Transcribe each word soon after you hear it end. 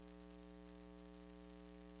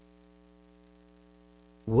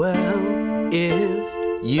Well,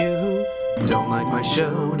 if you don't like my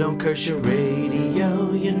show, don't curse your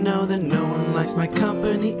radio. You know that no one likes my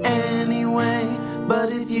company anyway.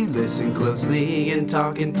 But if you listen closely and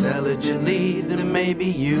talk intelligently, then maybe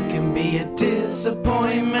you can be a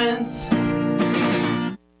disappointment.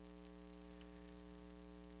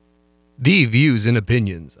 The views and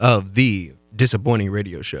opinions of the Disappointing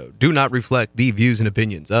Radio Show do not reflect the views and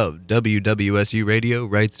opinions of WWSU Radio,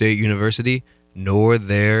 Wright State University, nor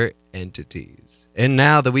their entities. And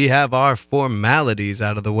now that we have our formalities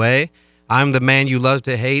out of the way, I'm the man you love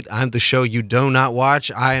to hate. I'm the show you do not watch.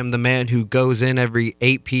 I am the man who goes in every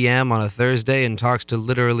 8 p.m. on a Thursday and talks to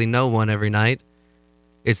literally no one every night.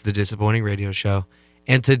 It's the Disappointing Radio Show.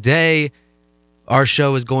 And today, our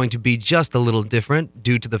show is going to be just a little different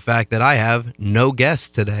due to the fact that I have no guests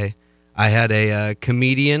today. I had a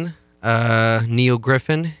comedian, Neil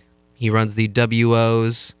Griffin. He runs the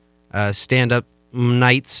WO's stand-up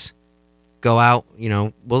nights. Go out, you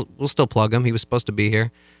know, we'll still plug him. He was supposed to be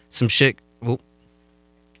here. Some shit.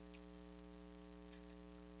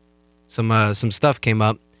 Some stuff came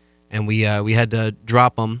up, and we had to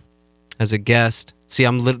drop him as a guest. See,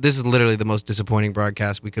 this is literally the most disappointing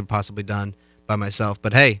broadcast we could possibly done by myself.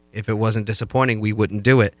 But hey, if it wasn't disappointing, we wouldn't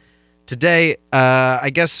do it. Today, I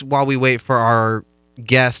guess while we wait for our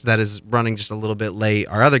guest that is running just a little bit late,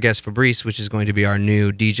 our other guest, Fabrice, which is going to be our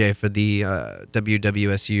new DJ for the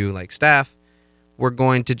WWSU staff, we're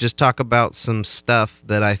going to just talk about some stuff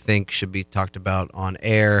that I think should be talked about on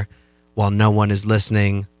air while no one is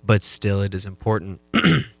listening, but still it is important.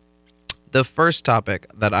 The first topic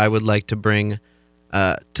that I would like to bring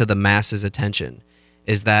to the masses' attention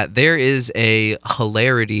is that there is a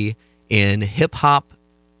hilarity in hip-hop,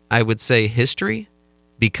 I would say, history,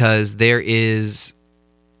 because there is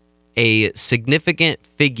a significant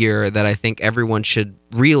figure that I think everyone should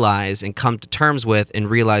realize and come to terms with and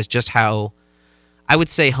realize just how, I would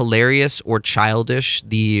say, hilarious or childish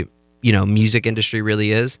the, music industry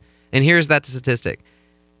really is. And here's that statistic.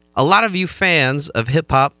 A lot of you fans of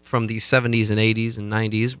hip-hop from the 70s and 80s and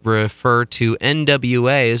 90s refer to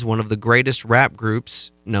NWA as one of the greatest rap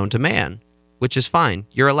groups known to man, which is fine.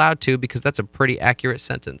 You're allowed to, because that's a pretty accurate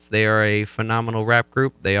sentence. They are a phenomenal rap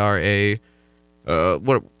group. They are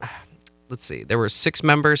let's see. There were 6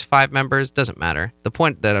 members, 5 members, doesn't matter. The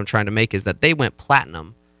point that I'm trying to make is that they went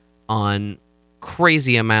platinum on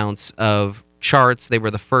crazy amounts of charts. They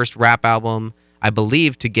were the first rap album, I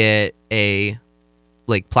believe, to get a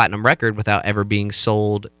platinum record without ever being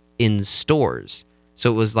sold in stores.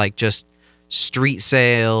 So it was just street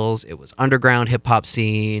sales, it was underground hip hop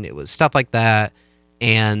scene, it was stuff like that.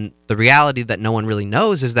 And the reality that no one really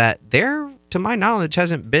knows is that there, to my knowledge,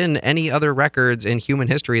 hasn't been any other records in human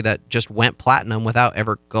history that just went platinum without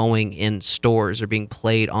ever going in stores or being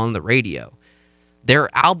played on the radio. Their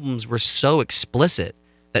albums were so explicit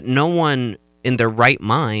that no one in their right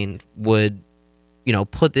mind would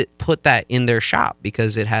put that in their shop,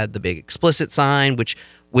 because it had the big explicit sign, which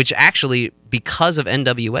actually, because of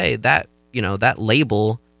NWA, that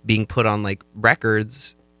label being put on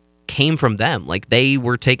records came from them. They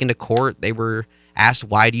were taken to court. They were asked,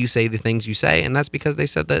 why do you say the things you say? And that's because they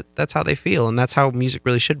said that that's how they feel, and that's how music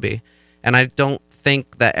really should be. And I don't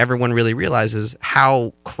think that everyone really realizes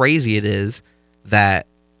how crazy it is that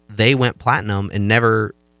they went platinum and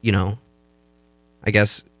never, I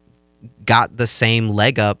guess, got the same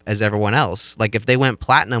leg up as everyone else. If they went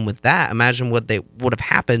platinum with that, imagine what they would have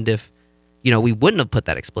happened if, we wouldn't have put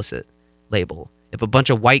that explicit label. If a bunch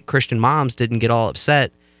of white Christian moms didn't get all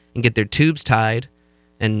upset and get their tubes tied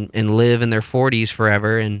and live in their 40s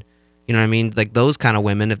forever, and those kind of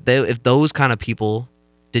women, if those kind of people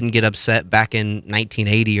didn't get upset back in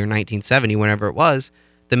 1980 or 1970, whenever it was,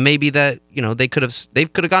 then maybe that they could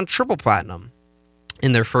have gone triple platinum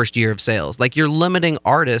in their first year of sales. You're limiting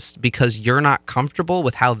artists because you're not comfortable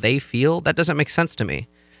with how they feel. That doesn't make sense to me.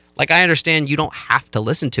 I understand you don't have to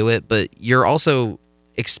listen to it, but you're also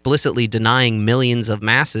explicitly denying millions of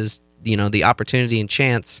masses, the opportunity and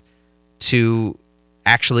chance to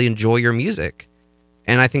actually enjoy your music.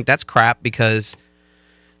 And I think that's crap, because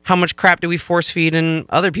how much crap do we force feed in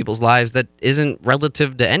other people's lives that isn't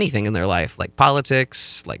relative to anything in their life?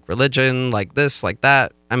 Politics, religion, this,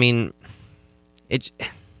 that. I mean, it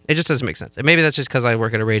just doesn't make sense. And maybe that's just because I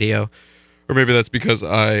work at a radio, or maybe that's because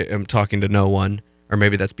I am talking to no one, or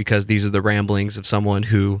maybe that's because these are the ramblings of someone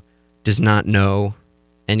who does not know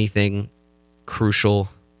anything crucial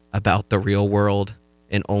about the real world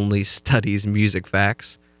and only studies music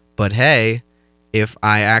facts. But hey, if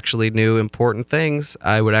I actually knew important things,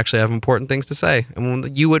 I would actually have important things to say,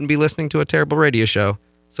 and you wouldn't be listening to a terrible radio show.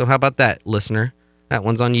 So how about that, listener? That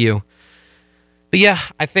one's on you. But yeah,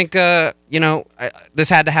 I think, this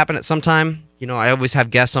had to happen at some time. I always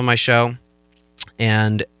have guests on my show,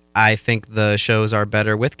 and I think the shows are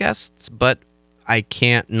better with guests, but I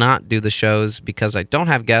can't not do the shows because I don't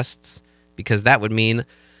have guests, because that would mean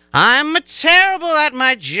I'm terrible at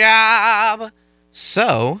my job.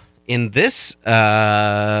 So, in this,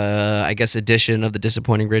 I guess, edition of the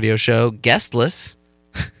Disappointing Radio Show, guestless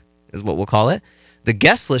is what we'll call it. The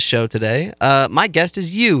guestless show today. My guest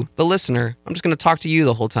is you, the listener. I'm just going to talk to you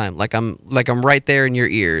the whole time, like I'm right there in your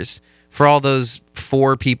ears. For all those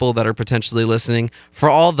 4 people that are potentially listening, for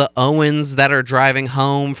all the Owens that are driving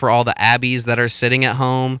home, for all the Abbeys that are sitting at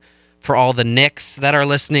home, for all the Knicks that are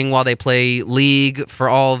listening while they play League, for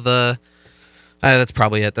all the... that's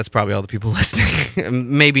probably it. That's probably all the people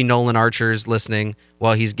listening. Maybe Nolan Archer's listening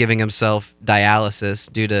while he's giving himself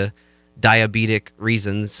dialysis due to diabetic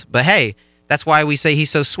reasons. But hey, that's why we say he's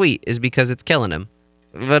so sweet, is because it's killing him.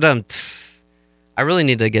 But I really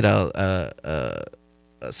need to get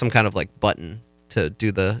some kind of like button to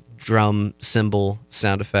do the drum cymbal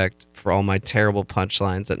sound effect for all my terrible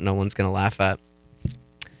punchlines that no one's gonna laugh at.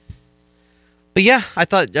 But yeah, I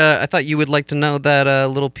thought you would like to know that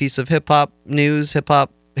little piece of hip hop news, hip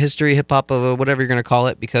hop history, hip hop whatever you're gonna call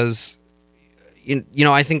it, because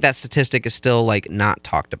I think that statistic is still like not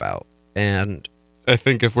talked about, and I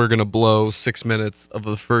think if we're gonna blow 6 minutes of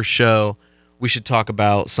the first show, we should talk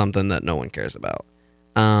about something that no one cares about.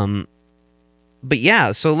 But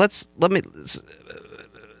yeah, so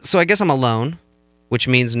so I guess I'm alone, which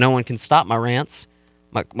means no one can stop my rants,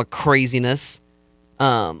 my craziness.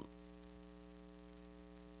 I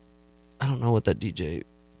don't know what that DJ...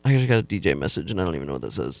 I just got a DJ message, and I don't even know what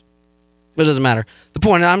that says. But it doesn't matter. The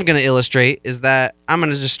point I'm going to illustrate is that I'm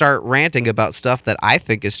going to just start ranting about stuff that I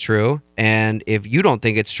think is true, and if you don't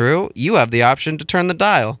think it's true, you have the option to turn the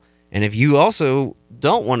dial. And if you also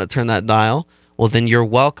don't want to turn that dial, well, then you're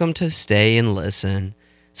welcome to stay and listen.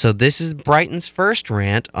 So this is Brighton's first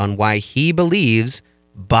rant on why he believes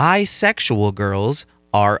bisexual girls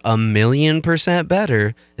are 1,000,000%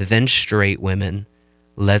 better than straight women.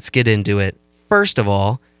 Let's get into it. First of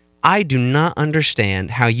all, I do not understand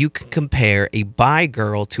how you can compare a bi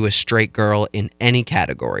girl to a straight girl in any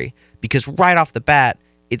category, because right off the bat,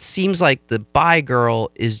 it seems like the bi girl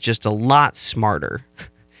is just a lot smarter,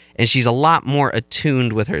 and she's a lot more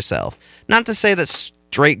attuned with herself. Not to say that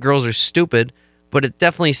straight girls are stupid, but it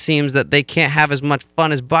definitely seems that they can't have as much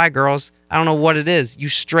fun as bi girls. I don't know what it is. You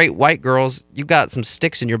straight white girls, you got some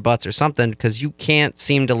sticks in your butts or something, because you can't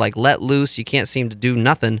seem to like let loose. You can't seem to do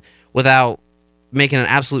nothing without making an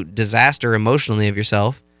absolute disaster emotionally of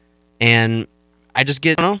yourself. And I just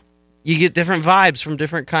get, you get different vibes from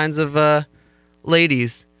different kinds of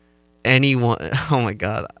ladies. Anyone, oh my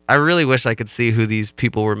God. I really wish I could see who these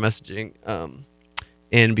people were messaging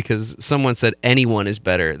in, because someone said anyone is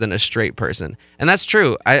better than a straight person. And that's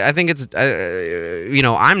true. I think it's,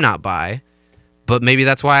 I'm not bi, but maybe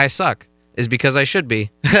that's why I suck, is because I should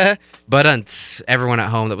be. But everyone at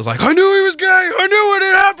home that was like, I knew he was gay. I knew it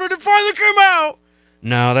had happened. It finally came out.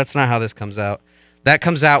 No, that's not how this comes out. That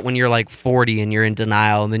comes out when you're like 40 and you're in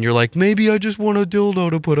denial, and then you're like, maybe I just want a dildo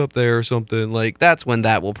to put up there or something. Like, that's when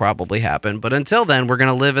that will probably happen. But until then, we're going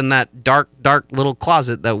to live in that dark, dark little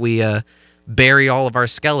closet that we bury all of our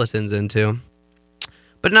skeletons into.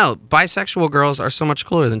 But no, bisexual girls are so much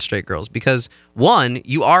cooler than straight girls, because one,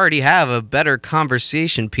 you already have a better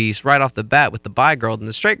conversation piece right off the bat with the bi girl than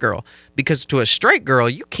the straight girl. Because to a straight girl,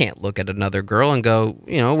 you can't look at another girl and go,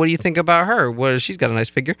 what do you think about her? Well, she's got a nice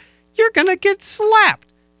figure. You're going to get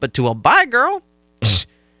slapped. But to a bi girl,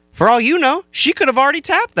 for all you know, she could have already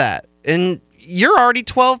tapped that, and you're already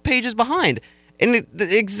 12 pages behind. And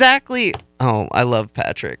exactly, I love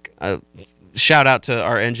Patrick. Shout out to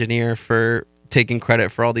our engineer for taking credit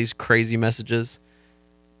for all these crazy messages.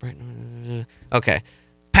 Okay.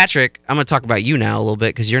 Patrick, I'm going to talk about you now a little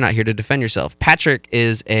bit, because you're not here to defend yourself. Patrick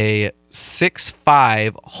is a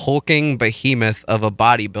 6'5" hulking behemoth of a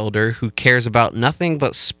bodybuilder who cares about nothing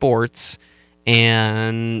but sports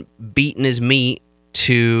and beating his meat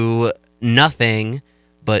to nothing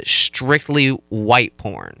but strictly white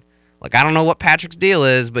porn. Like, I don't know what Patrick's deal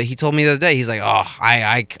is, but he told me the other day, he's like,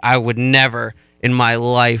 I would never in my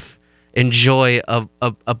life enjoy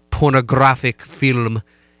a pornographic film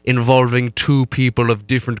involving two people of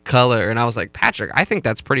different color. And I was like, Patrick, I think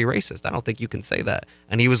that's pretty racist. I don't think you can say that.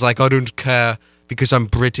 And he was like, I don't care, because I'm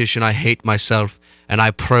British and I hate myself and I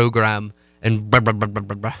program and blah, blah, blah, blah,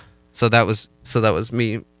 blah, blah. So that was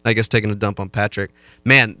me, I guess, taking a dump on Patrick.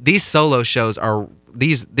 Man, these solo shows are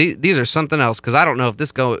these are something else, because I don't know if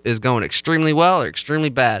this is going extremely well or extremely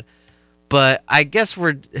bad. But I guess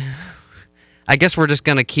I guess we're just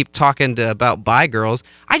going to keep talking about bi girls.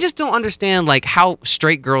 I just don't understand like how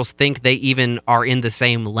straight girls think they even are in the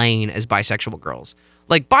same lane as bisexual girls.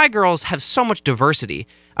 Like, bi girls have so much diversity.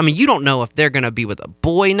 I mean, you don't know if they're going to be with a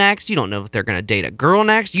boy next. You don't know if they're going to date a girl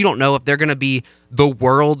next. You don't know if they're going to be the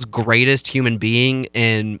world's greatest human being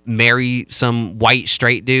and marry some white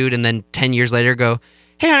straight dude and then 10 years later go,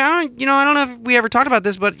 hey, I don't know if we ever talked about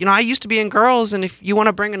this, but, I used to be in girls, and if you want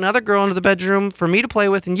to bring another girl into the bedroom for me to play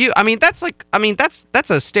with and you, that's a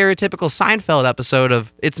stereotypical Seinfeld episode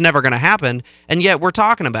of it's never going to happen, and yet we're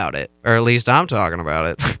talking about it, or at least I'm talking about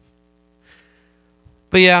it.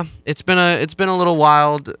 But yeah, it's been a little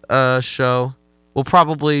wild show. We'll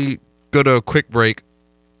probably go to a quick break,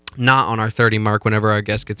 not on our 30 mark whenever our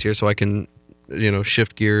guest gets here, so I can,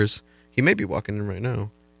 shift gears. He may be walking in right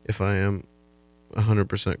now, if I am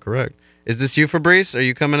 100% correct. Is this you, Fabrice? Are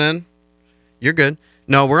you coming in? You're good.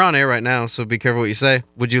 No, we're on air right now, so be careful what you say.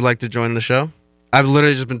 Would you like to join the show? I've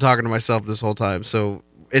literally just been talking to myself this whole time, so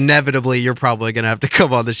inevitably you're probably going to have to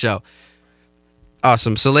come on the show.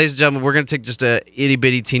 Awesome. So, ladies and gentlemen, we're going to take just a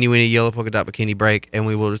itty-bitty, teeny-weeny yellow polka dot bikini break, and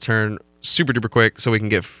we will return super-duper quick so we can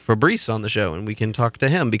get Fabrice on the show, and we can talk to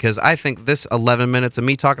him, because I think this 11 minutes of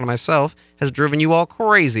me talking to myself has driven you all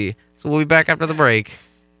crazy. So we'll be back after the break.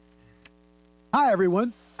 Hi,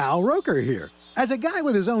 everyone. Al Roker here. As a guy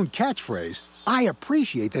with his own catchphrase, I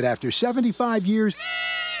appreciate that after 75 years,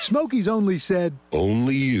 Smokey's only said,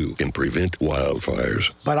 only you can prevent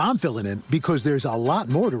wildfires. But I'm filling in because there's a lot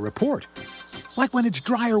more to report. Like when it's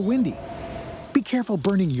dry or windy. Be careful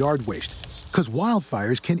burning yard waste, because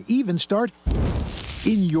wildfires can even start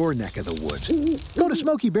in your neck of the woods. Go to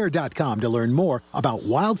SmokeyBear.com to learn more about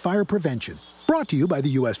wildfire prevention. Brought to you by the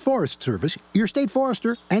U.S. Forest Service, your state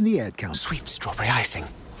forester, and the Ad Council. Sweet strawberry icing.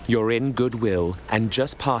 You're in Goodwill, and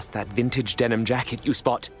just past that vintage denim jacket you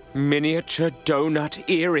spot miniature donut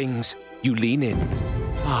earrings. You lean in.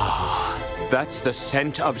 That's the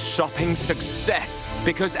scent of shopping success.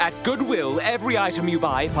 Because at Goodwill, every item you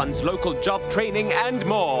buy funds local job training and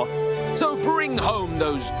more. So bring home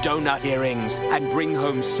those donut earrings and bring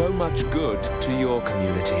home so much good to your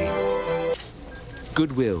community.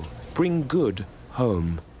 Goodwill. Bring good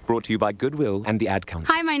home. Brought to you by Goodwill and the Ad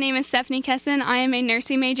Council. Hi, my name is Stephanie Kesson. I am a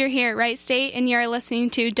nursing major here at Wright State, and you're listening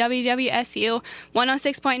to WWSU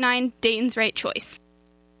 106.9 Dayton's Right Choice.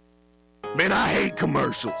 Man, I hate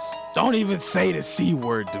commercials. Don't even say the C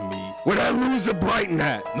word to me. Where that loser Brighton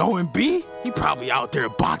at? Knowing B? He probably out there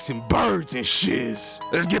boxing birds and shiz.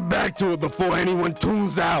 Let's get back to it before anyone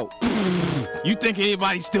tunes out. You think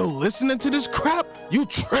anybody's still listening to this crap? You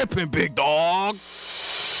tripping, big dog.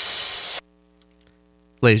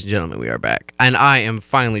 Ladies and gentlemen, we are back. And I am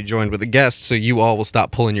finally joined with a guest, so you all will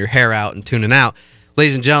stop pulling your hair out and tuning out.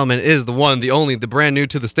 Ladies and gentlemen, it is the one, the only, the brand new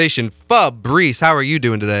to the station, Fabrice. How are you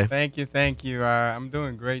doing today? Thank you. I'm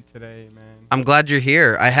doing great today, man. I'm glad you're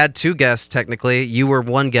here. I had two guests, technically. You were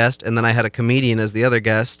one guest, and then I had a comedian as the other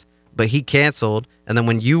guest, but he canceled. And then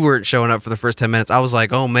when you weren't showing up for the first 10 minutes, I was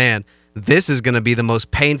like, oh, man, this is going to be the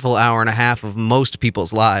most painful hour and a half of most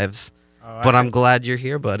people's lives. But I'm glad you're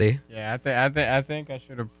here, buddy. Yeah, I think I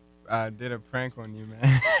should have did a prank on you,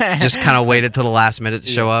 man. Just kind of waited till the last minute to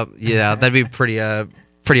show up. Yeah, that'd be pretty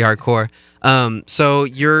hardcore. So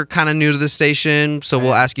you're kind of new to the station, so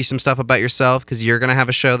we'll ask you some stuff about yourself because you're gonna have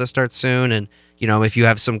a show that starts soon, and if you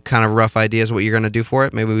have some kind of rough ideas what you're gonna do for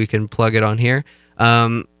it, maybe we can plug it on here.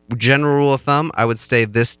 General rule of thumb, I would stay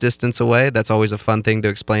this distance away. That's always a fun thing to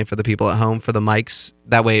explain for the people at home for the mics.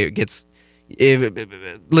 That way it gets.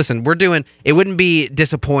 Listen, it wouldn't be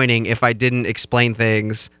disappointing if I didn't explain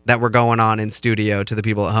things that were going on in studio to the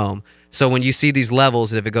people at home. So when you see these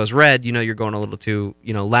levels, and if it goes red, you're going a little too,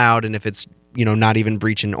 loud. And if it's, not even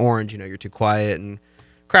breaching orange, you're too quiet and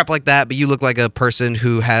crap like that. But you look like a person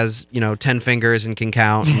who has, 10 fingers and can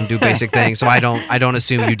count and do basic things. So I don't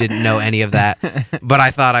assume you didn't know any of that. But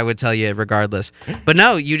I thought I would tell you regardless. But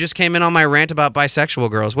no, you just came in on my rant about bisexual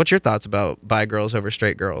girls. What's your thoughts about bi girls over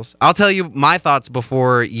straight girls? I'll tell you my thoughts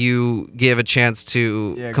before you give a chance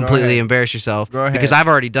to completely embarrass yourself. Go ahead. Because I've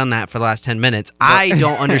already done that for the last 10 minutes. I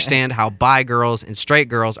don't understand how bi girls and straight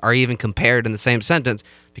girls are even compared in the same sentence.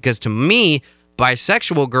 Because to me,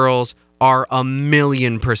 bisexual girls are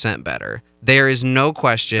 1,000,000% better. There is no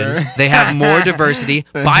question. They have more diversity.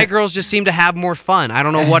 Bi girls just seem to have more fun. I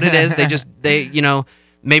don't know what it is.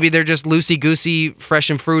 Maybe they're just loosey-goosey,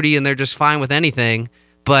 fresh and fruity, and they're just fine with anything.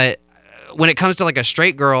 But when it comes to like a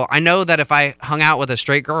straight girl, I know that if I hung out with a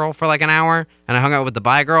straight girl for like an hour and I hung out with the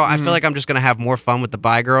bi girl, I feel like I'm just going to have more fun with the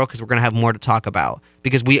bi girl because we're going to have more to talk about.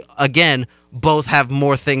 Because we, again, both have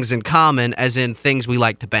more things in common, as in things we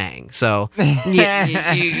like to bang. So,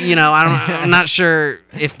 you know, I'm not sure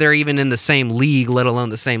if they're even in the same league, let alone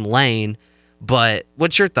the same lane. But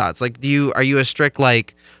what's your thoughts? Like, are you a strict,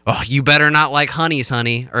 like, oh, you better not like honeys,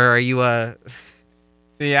 honey? Or are you a...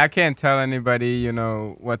 See, I can't tell anybody, you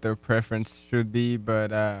know, what their preference should be,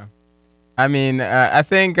 but I mean, I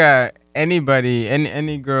think anybody,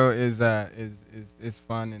 any girl is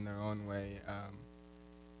fun in their own way.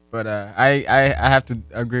 But I have to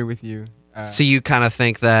agree with you. So you kind of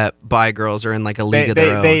think that bi girls are in like a league of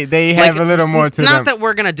their own? They have a little more to them. Not that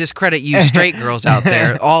we're gonna discredit you straight girls out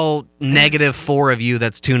there, all -4 of you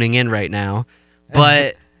that's tuning in right now,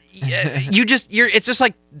 but it's just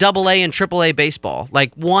like AA and AAA baseball.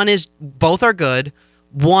 Like both are good.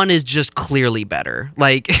 One is just clearly better.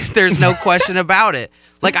 Like there's no question about it.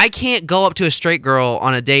 Like I can't go up to a straight girl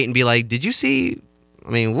on a date and be like, "Did you see? I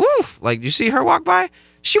mean, woof! Like, did you see her walk by?"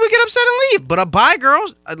 She would get upset and leave. But a bi girl,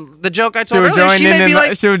 the joke I told earlier, she may be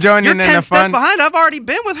like, she would join "You're in 10 the steps fun. behind. I've already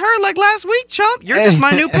been with her like last week, chump. You're just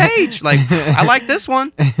my new page. Like, I like this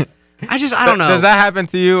one." I don't know. Does that happen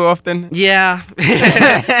to you often? Yeah.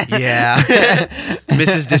 Yeah.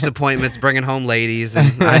 Mrs. Disappointment's bringing home ladies,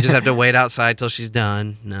 and I just have to wait outside till she's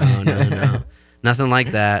done. No. Nothing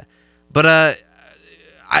like that. But,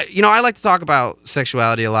 I like to talk about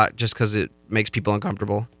sexuality a lot just because it makes people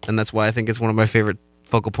uncomfortable, and that's why I think it's one of my favorite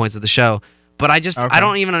focal points of the show. But I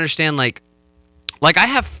don't even understand, like I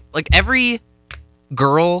have, like, every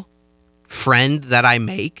girl friend that I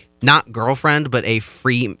make, not girlfriend, but a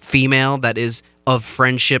free female that is of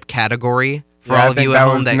friendship category for all of you at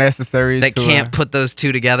home that can't put those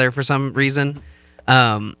two together for some reason.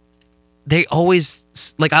 They always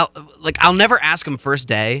I'll never ask them first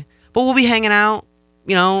day, but we'll be hanging out,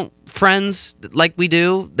 you know, friends like we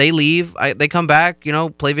do. They leave, they come back, you know,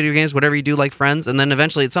 play video games, whatever you do like friends, and then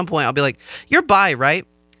eventually at some point I'll be like, "You're bi, right?"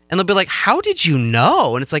 And they'll be like, "How did you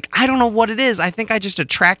know?" And it's like, I don't know what it is. I think I just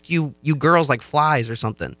attract you girls like flies or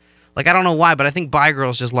something. Like, I don't know why, but I think bi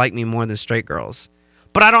girls just like me more than straight girls.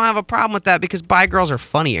 But I don't have a problem with that because bi girls are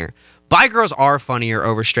funnier. Bi girls are funnier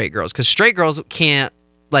over straight girls because straight girls can't,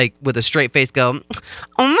 like, with a straight face go,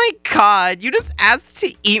 "Oh my God, you just asked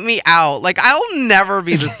to eat me out. Like, I'll never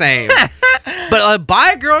be the same." But a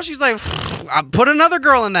bi girl, she's like, "I'll put another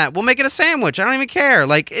girl in that. We'll make it a sandwich. I don't even care."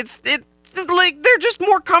 Like, like, they're just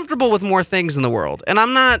more comfortable with more things in the world. And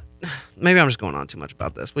maybe I'm just going on too much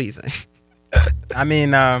about this. What do you think? I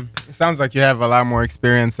mean, it sounds like you have a lot more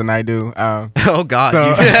experience than I do. Oh, God.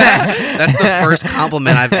 That's the first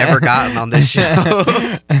compliment I've ever gotten on this show.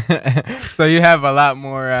 So you have a lot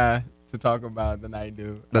more to talk about than I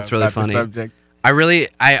do. That's really funny. Subject.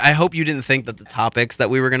 I hope you didn't think that the topics that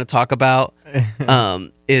we were going to talk about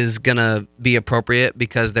is going to be appropriate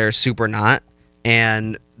because they're super not.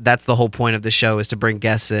 And that's the whole point of the show, is to bring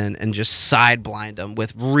guests in and just sideblind them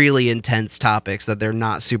with really intense topics that they're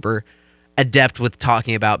not super adept with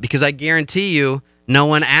talking about. Because I guarantee you, no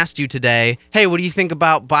one asked you today, "Hey, what do you think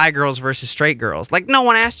about bi girls versus straight girls?" Like, no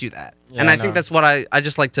one asked you that. Yeah, and I think that's what I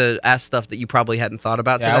just like to ask stuff that you probably hadn't thought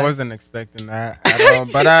about today. I wasn't expecting that at all.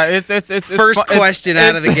 But it's first question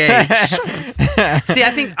out of the gate. See,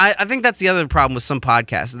 I think that's the other problem with some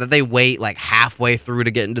podcasts, that they wait like halfway through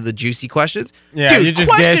to get into the juicy questions. Yeah, dude, you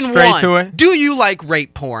just get straight to it. Do you like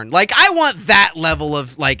rape porn? Like, I want that level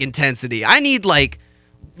of like intensity. I need like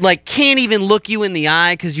can't even look you in the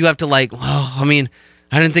eye because you have to like, well, I mean,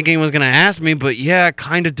 I didn't think anyone was gonna ask me, but yeah, I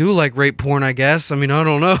kind of do like rape porn, I guess. I mean, I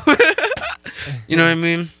don't know. You know what I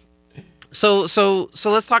mean? So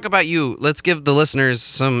let's talk about you. Let's give the listeners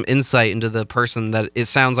some insight into the person that it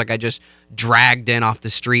sounds like I just dragged in off the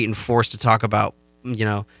street and forced to talk about, you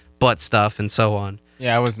know, butt stuff and so on.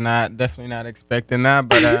 Yeah, I was definitely not expecting that,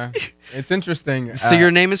 but it's interesting. So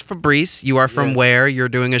your name is Fabrice. You are from where? You're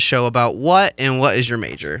doing a show about what, and what is your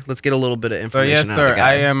major? Let's get a little bit of information out of the guy.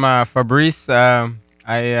 I am Fabrice. By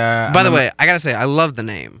the way, I gotta say, I love the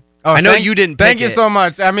name. Oh, I know you didn't pick Thank you so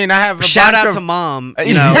much. I mean, I have a shout bunch out to Mom.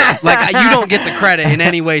 You know, like, you don't get the credit in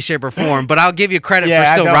any way, shape, or form, but I'll give you credit for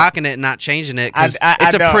still rocking it and not changing it, because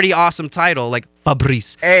it's a pretty awesome title, like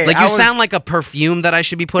Fabrice. Hey, like, you sound like a perfume that I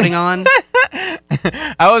should be putting on.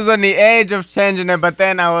 I was on the edge of changing it, but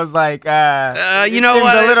then I was like, you know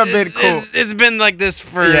what? A little bit cool. It's been like this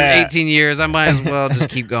for 18 years. I might as well just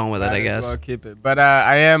keep going with it, I guess. Well, keep it. But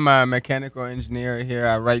I am a mechanical engineer here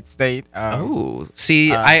at Wright State.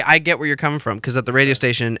 See, I get where you're coming from, because at the radio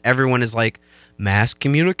station, everyone is like, mass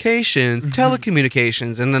communications,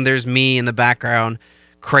 telecommunications, and then there's me in the background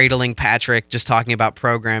cradling Patrick, just talking about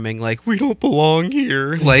programming, like we don't belong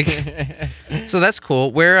here. Like, so that's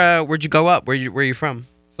cool. Where'd you grow up? Where you from?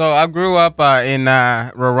 So I grew up in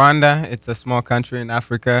Rwanda. It's a small country in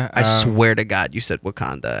Africa. I swear to God, you said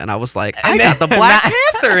Wakanda, and I was like, I got the Black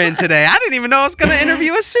Panther in today. I didn't even know I was going to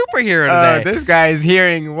interview a superhero today. This guy is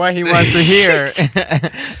hearing what he wants to hear.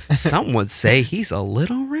 Some would say he's a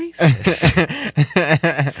little racist.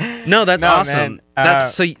 No, that's awesome. Man.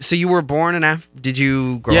 That's so you were born in Did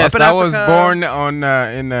you grow up in Africa? Yes, I was born on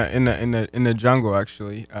in the jungle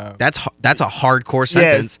actually. That's a hardcore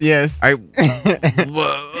sentence. Yes. I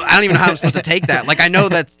don't even know how I'm supposed to take that. Like, I know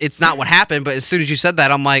that it's not what happened, but as soon as you said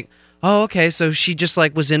that, I'm like, oh, okay. So she just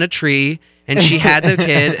like was in a tree and she had the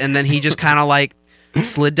kid, and then he just kind of like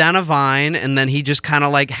slid down a vine, and then he just kind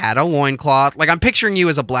of like had a loincloth. Like, I'm picturing you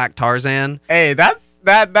as a black Tarzan. Hey, that's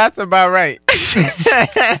about right.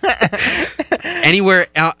 Anywhere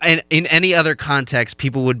in any other context,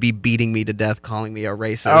 people would be beating me to death, calling me a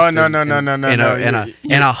racist. Oh no! And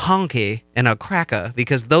a honky and a cracker,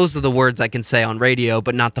 because those are the words I can say on radio,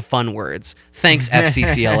 but not the fun words. Thanks,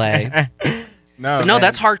 FCCLA. No,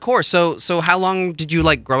 that's hardcore. So how long did you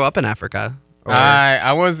like grow up in Africa?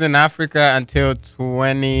 I was in Africa until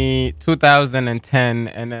 2010,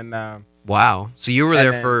 and then. Wow. So you were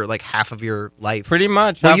there for like half of your life. Pretty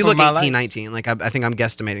much. Well, you look 18, 19. Like, I think I'm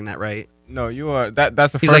guestimating that right. No, you are.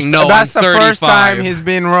 That's the He's first. Like, no, that's I'm the 35. first time he's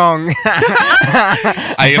been wrong.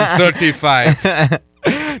 I am 35.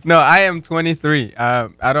 No, I am 23.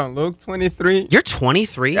 I don't look 23. You're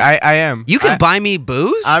 23? I am. You can buy me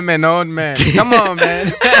booze? I'm an old man. Come on,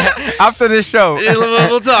 man. After this show.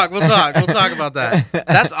 We'll talk about that.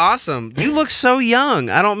 That's awesome. You look so young.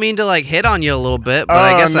 I don't mean to like hit on you a little bit, but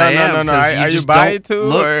I guess I am. No. Are you bi too?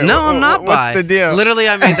 No, I'm not bi. What's the deal? Literally,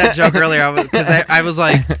 I made that joke earlier because I was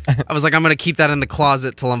like, I'm gonna keep that in the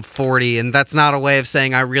closet till I'm 40, and that's not a way of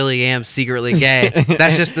saying I really am secretly gay.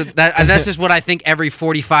 That's just that's just what I think every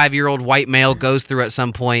 45-year-old white male goes through at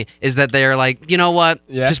some point, is that they're like, you know what?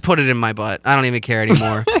 Yeah. Just put it in my butt. I don't even care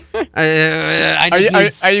anymore.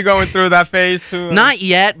 Are you going through that phase too? Not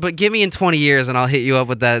yet, but give me in 20 years and I'll hit you up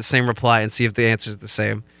with that same reply and see if the answer is the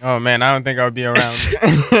same. Oh man, I don't think I'll be around.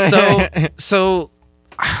 So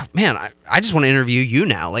man, I just want to interview you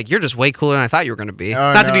now. Like, you're just way cooler than I thought you were going to be.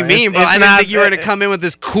 Oh, not to be mean, but I didn't think you were going to come in with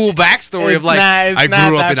this cool backstory of like, I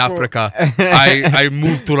grew up in Africa. I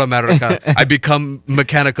moved to America. I become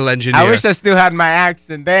mechanical engineer. I wish I still had my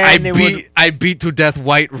accent. Then I beat to death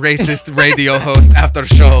white racist radio host after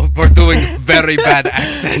show for doing very bad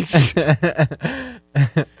accents.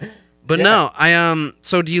 But no,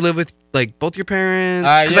 so do you live with like both your parents?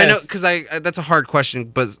 Because I know, that's a hard question,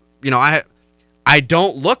 but you know, I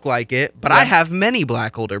don't look like it, but I have many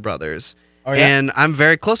black older brothers. Oh, yeah? And I'm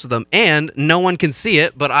very close with them. And no one can see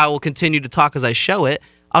it, but I will continue to talk as I show it.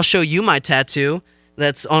 I'll show you my tattoo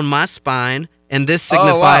that's on my spine, and this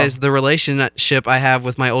signifies the relationship I have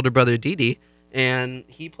with my older brother, Didi, and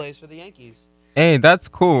he plays for the Yankees. Hey, that's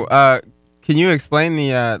cool. Can you explain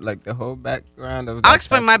the whole background of that? I'll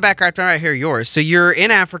explain my background right here, yours. So you're in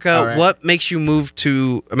Africa. Right. What makes you move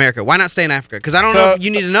to America? Why not stay in Africa? Because I don't know if you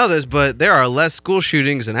need to know this, but there are less school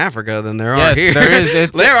shootings in Africa than there are here. There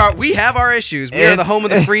is. We have our issues. We are the home of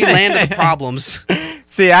the free, land of the problems.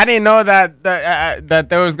 See, I didn't know that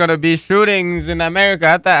there was gonna be shootings in America.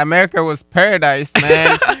 I thought America was paradise,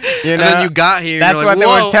 man. You know? And then you got here. That's you're what like,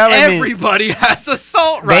 they were telling me. Everybody has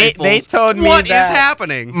assault rifles. They told me what that is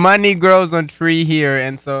happening. Money grows on tree here,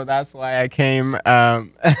 and so that's why I came. I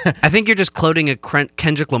think you're just quoting a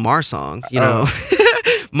Kendrick Lamar song. You know,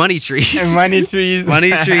 money trees. Money trees.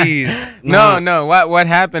 Money trees. No. What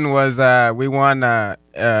happened was we won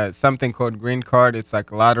something called green card. It's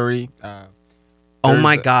like a lottery. Oh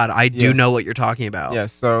my God! I do know what you're talking about.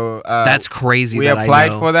 Yes. So that's crazy. We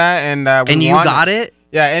applied for that, and you got it.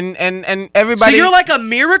 Yeah, and everybody. So you're like a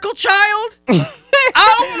miracle child?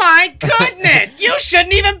 Oh my goodness! You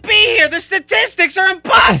shouldn't even be here. The statistics are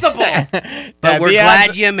impossible. But we're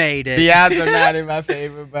glad you made it. The odds are not in my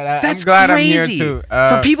favor, but I'm crazy. glad I'm here too.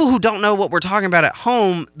 For people who don't know what we're talking about at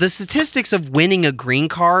home, the statistics of winning a green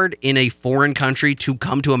card in a foreign country to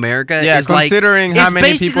come to America is considering how many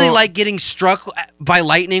people. It's basically like getting struck by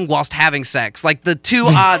lightning whilst having sex. Like, the two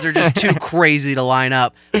odds are just too crazy to line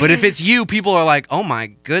up. But if it's you, people are like, oh my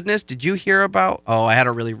goodness, did you hear about? Oh, I had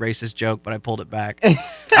a really racist joke, but I pulled it back.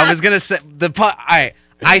 I was gonna say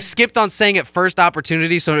I skipped on saying it first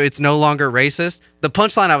opportunity, so it's no longer racist. The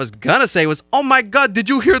punchline I was gonna say was, "Oh my God, did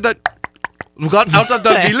you hear that? Got out of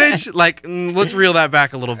the village." Like, let's reel that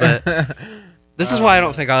back a little bit. This is why I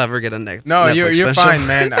don't think I'll ever get a Netflix you're special. fine,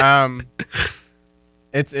 man.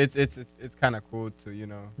 it's kind of cool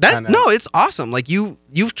to No, it's awesome. Like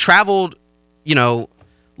you've traveled,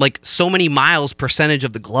 like so many miles percentage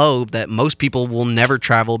of the globe that most people will never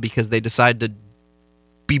travel because they decide to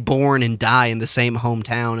be born and die in the same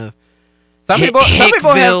hometown of some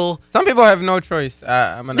people have no choice.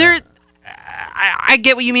 I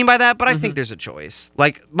get what you mean by that, but I think there's a choice.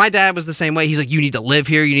 Like, my dad was the same way. He's like, you need to live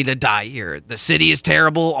here, you need to die here. The city is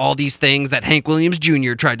terrible, all these things that Hank Williams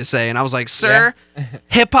Jr. tried to say. And I was like, sir,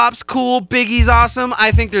 hip-hop's cool, Biggie's awesome.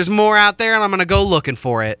 I think there's more out there, and I'm going to go looking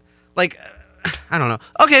for it. Like, I don't know.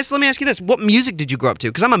 Okay, so let me ask you this. What music did you grow up to?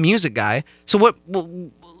 Because I'm a music guy. So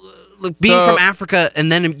being from Africa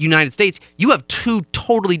and then United States, you have two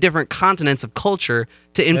totally different continents of culture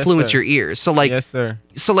to influence your ears. So like, yes, sir.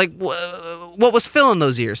 So like, what was filling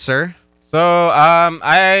those ears, sir? So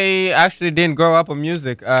I actually didn't grow up with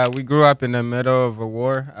music. We grew up in the middle of a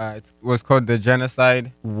war. It was called the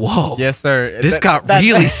genocide. Whoa. Yes, sir. This got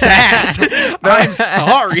really sad. I'm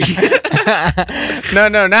sorry.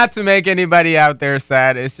 No, not to make anybody out there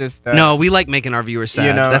sad. It's just no, we like making our viewers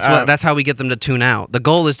sad. That's how we get them to tune out. The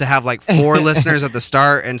goal is to have like 4 listeners at the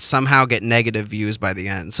start and somehow get negative views by the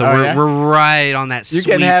end. So we're right on that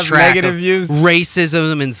sweet track of views.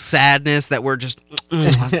 Racism and sadness that we're just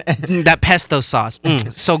that pesto sauce,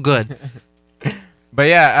 so good. But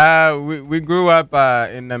yeah, we grew up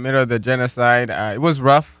in the middle of the genocide. It was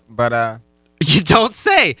rough, but you don't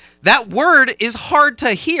say. That word is hard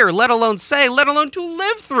to hear, let alone say, let alone to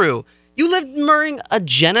live through. You lived during a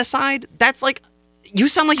genocide? That's like, you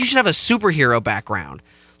sound like you should have a superhero background.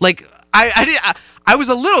 Like, I was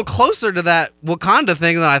a little closer to that Wakanda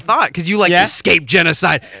thing than I thought, because you escape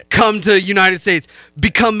genocide, come to United States,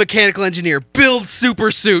 become mechanical engineer, build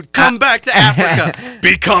super suit, come back to Africa,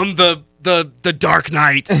 become the Dark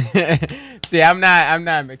Knight. See, I'm not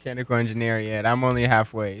a mechanical engineer yet. I'm only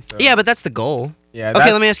halfway. So. Yeah, but that's the goal. Yeah.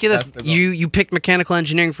 Okay, let me ask you this: you picked mechanical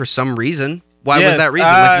engineering for some reason. Why was that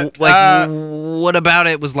reason? What about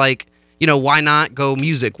it was like? Why not go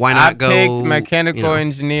music? Why not go? I picked mechanical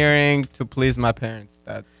engineering to please my parents.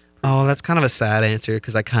 That's kind of a sad answer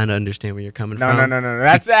because I kind of understand where you're coming from. No.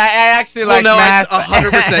 I actually like math. I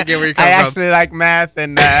 100% get where you're coming from. I actually like math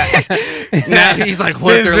and now he's like,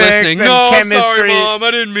 what? They're listening. No, I'm sorry, Mom.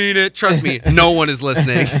 I didn't mean it. Trust me, no one is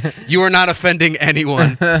listening. You are not offending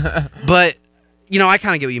anyone. But I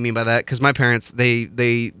kind of get what you mean by that because my parents,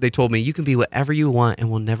 they told me you can be whatever you want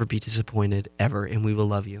and we'll never be disappointed ever, and we will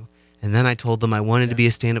love you. And then I told them I wanted to be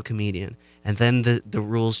a stand-up comedian. And then the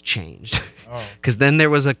rules changed. Because then there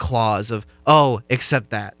was a clause of, except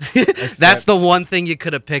that. That's the one thing you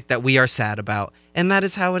could have picked that we are sad about. And that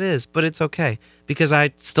is how it is. But it's okay. Because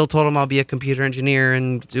I still told them I'll be a computer engineer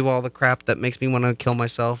and do all the crap that makes me want to kill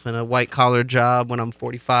myself in a white-collar job when I'm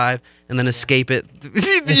 45 and then escape it.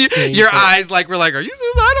 Your eyes were like, are you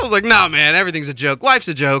suicidal? I was like, nah, man, everything's a joke. Life's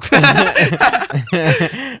a joke.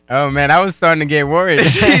 Oh, man, I was starting to get worried.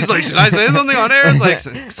 He's like, should I say something on air? It's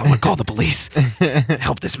like, someone call the police.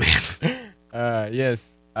 Help this man.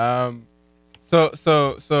 Yes.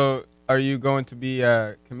 So are you going to be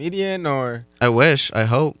a comedian or? I wish. I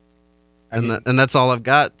hope. And that's all I've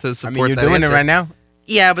got to support you're that doing answer. it right now?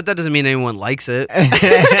 Yeah, but that doesn't mean anyone likes it.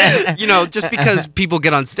 Just because people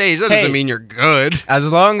get on stage, that doesn't mean you're good. As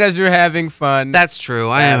long as you're having fun. That's true.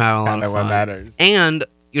 I am having a lot of fun. What matters. And,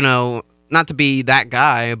 not to be that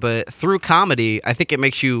guy, but through comedy, I think it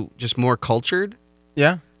makes you just more cultured.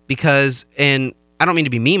 Yeah. Because, and I don't mean to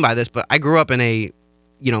be mean by this, but I grew up in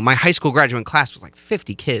my high school graduating class was like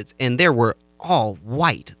 50 kids, and they were all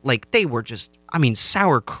white. Like, they were just,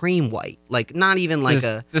 sour cream white. Like, not even like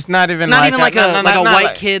a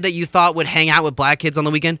white kid that you thought would hang out with black kids on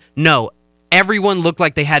the weekend. No, everyone looked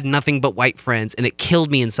like they had nothing but white friends, and it killed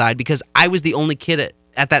me inside because I was the only kid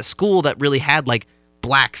at that school that really had, like,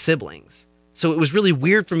 black siblings. So it was really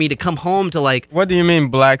weird for me to come home to, like... What do you mean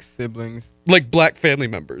black siblings? Like, black family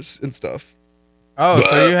members and stuff. Oh,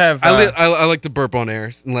 so you have... I like to burp on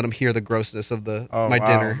air and let them hear the grossness of my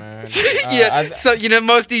dinner. Man. Yeah, so,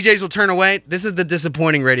 most DJs will turn away. This is the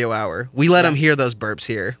Disappointing Radio Hour. We let them hear those burps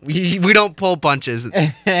here. We don't pull punches.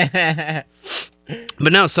 But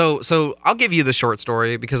no, so I'll give you the short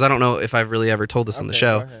story because I don't know if I've really ever told this on the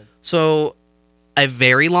show. So... a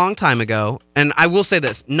very long time ago, and I will say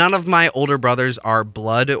this, none of my older brothers are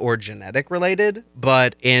blood or genetic related,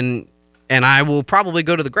 and I will probably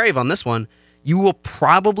go to the grave on this one. You will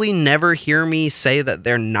probably never hear me say that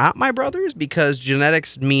they're not my brothers because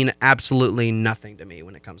genetics mean absolutely nothing to me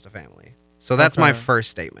when it comes to family. So that's my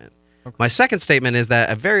first statement. Okay. My second statement is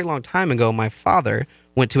that a very long time ago, my father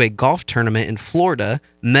went to a golf tournament in Florida,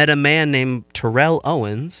 met a man named Terrell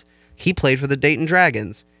Owens. He played for the Dayton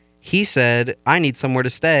Dragons. he said, I need somewhere to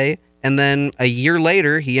stay. And then a year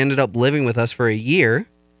later, he ended up living with us for a year.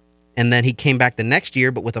 And then he came back the next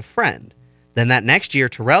year, but with a friend. Then that next year,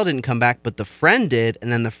 Terrell didn't come back, but the friend did.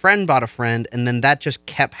 And then the friend bought a friend. And then that just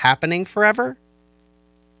kept happening forever.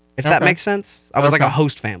 If that makes sense. I was like a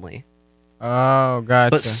host family. Oh,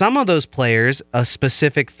 gotcha. But some of those players, a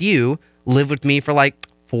specific few, lived with me for like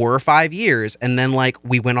 4 or 5 years. And then like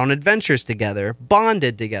we went on adventures together,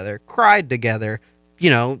 bonded together, cried together,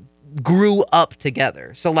 grew up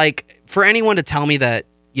together. So like for anyone to tell me that,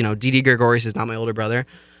 D.D. Gregorius is not my older brother,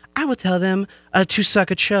 I would tell them to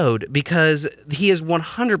suck a chode because he is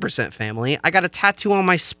 100% family. I got a tattoo on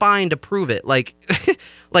my spine to prove it. Like,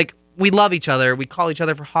 we love each other. We call each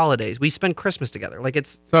other for holidays. We spend Christmas together. Like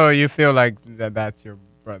it's. So you feel like that's your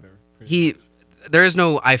brother? There is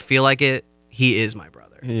no, I feel like it. He is my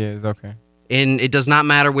brother. He is, okay. And it does not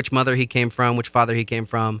matter which mother he came from, which father he came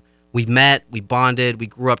from. We met, we bonded, we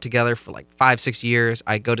grew up together for like 5-6 years.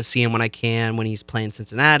 I go to see him when I can, when he's playing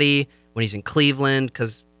Cincinnati, when he's in Cleveland,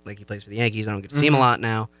 because like he plays for the Yankees. I don't get to see him a lot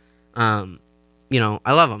now. I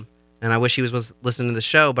love him. And I wish he was listening to the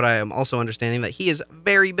show, but I am also understanding that he is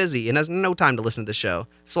very busy and has no time to listen to the show.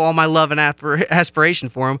 So all my love and aspiration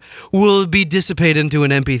for him will be dissipated into an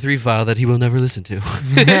MP3 file that he will never listen to.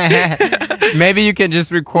 Maybe you can just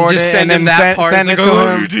record just it send and him then that part. send it like,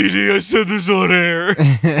 to him. DD, I said this on air.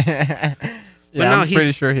 Yeah, no, I'm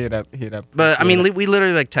pretty sure he'd up. But I mean, we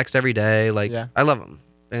literally like text every day. Like, yeah. I love him,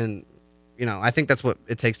 and I think that's what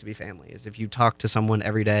it takes to be family. Is if you talk to someone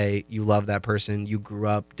every day, you love that person, you grew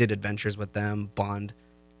up, did adventures with them, bond.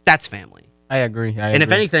 That's family. I agree. And if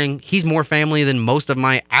anything, he's more family than most of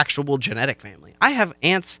my actual genetic family. I have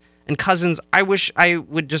aunts and cousins I wish I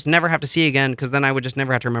would just never have to see again because then I would just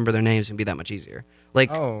never have to remember their names and be that much easier. Like,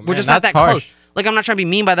 we're just not that close. Like, I'm not trying to be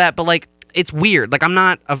mean by that, but like, it's weird. Like, I'm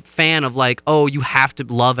not a fan of like, oh, you have to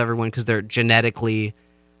love everyone because they're genetically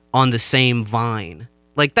on the same vine.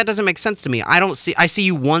 Like, that doesn't make sense to me. I see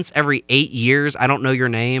you once every 8 years. I don't know your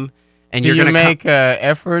name, and you're gonna make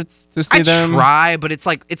efforts to see them. I try, but it's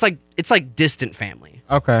like distant family.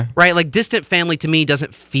 Okay. Right? Like, distant family to me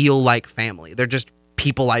doesn't feel like family. They're just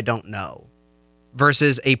people I don't know.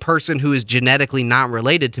 Versus a person who is genetically not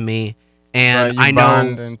related to me, and I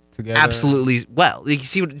know absolutely well. You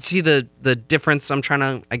see the difference I'm trying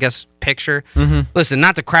to, I guess, picture. Mm-hmm. Listen,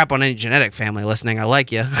 not to crap on any genetic family listening. I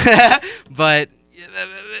like you, but.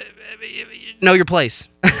 Know your place.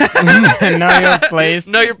 Know your place.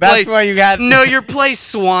 Know your place. That's why you got. Know your place,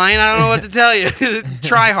 swine. I don't know what to tell you.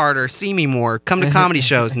 Try harder. See me more. Come to comedy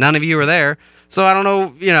shows. None of you are there, so I don't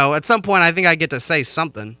know. At some point, I think I get to say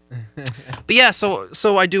something. But yeah,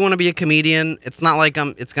 so I do want to be a comedian. It's not like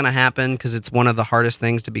it's gonna happen because it's one of the hardest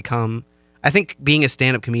things to become. I think being a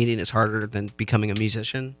stand-up comedian is harder than becoming a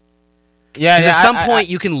musician. Yeah. Because at some point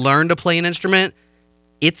you can learn to play an instrument.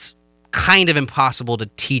 It's kind of impossible to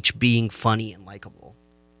teach being funny and likable.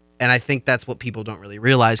 And I think that's what people don't really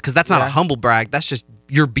realize, because that's not a humble brag. That's just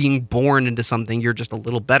you're being born into something you're just a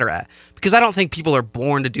little better at. Because I don't think people are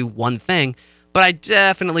born to do one thing, but I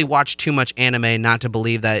definitely watch too much anime not to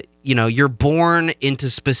believe that, you're born into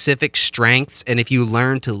specific strengths, and if you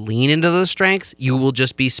learn to lean into those strengths, you will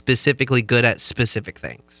just be specifically good at specific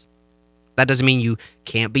things. That doesn't mean you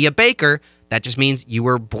can't be a baker. That just means you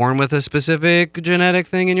were born with a specific genetic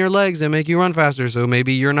thing in your legs that make you run faster. So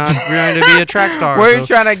maybe you're not trying to be a track star. Where are you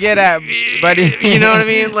trying to get at, buddy? You know what I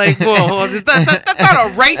mean? Like, whoa, that's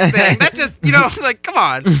not a race thing. That's just, like, come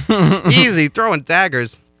on. Easy, throwing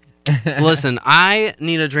daggers. Listen, I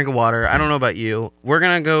need a drink of water. I don't know about you. We're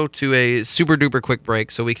going to go to a super duper quick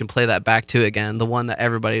break so we can play that back to again, the one that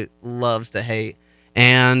everybody loves to hate.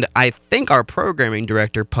 And I think our programming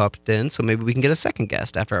director popped in, so maybe we can get a second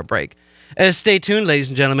guest after our break. Stay tuned, ladies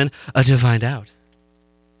and gentlemen, to find out.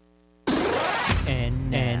 And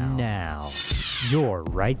now, your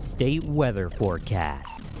Right State weather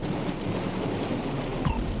forecast.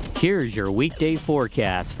 Here's your weekday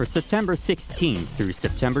forecast for September 16th through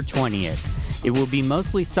September 20th. It will be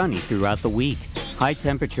mostly sunny throughout the week. High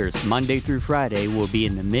temperatures Monday through Friday will be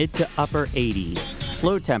in the mid to upper 80s.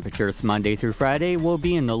 Low temperatures Monday through Friday will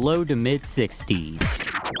be in the low to mid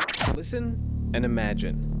 60s. Listen and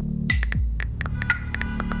imagine.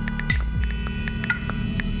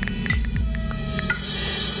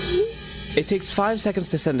 It takes 5 seconds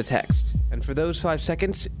to send a text, and for those 5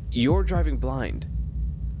 seconds, you're driving blind.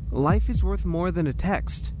 Life is worth more than a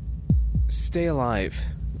text. Stay alive.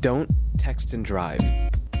 Don't text and drive.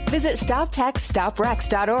 Visit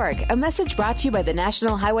StopTextStopWrecks.org, a message brought to you by the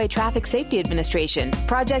National Highway Traffic Safety Administration,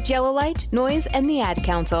 Project Yellow Light, Noise, and the Ad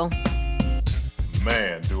Council.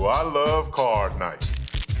 Man, do I love card night.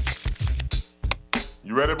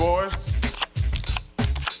 You ready, boys?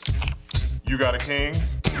 You got a king? Go,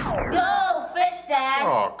 fish dad.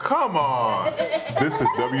 Oh, come on. This is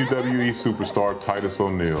WWE superstar Titus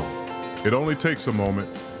O'Neil. It only takes a moment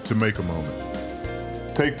to make a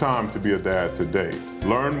moment. Take time to be a dad today.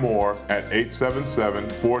 Learn more at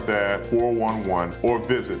 877-4DAD-411 or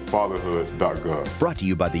visit fatherhood.gov. Brought to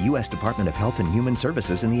you by the U.S. Department of Health and Human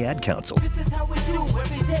Services and the Ad Council. This is how we do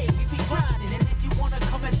every day. We be grinding, and if you wanna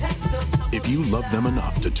come and text us, if you love them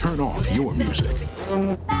enough to turn off your music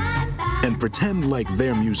and pretend like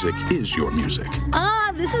their music is your music,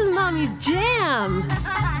 this is Mommy's jam.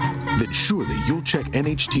 then surely you'll check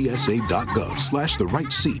nhtsa.gov/the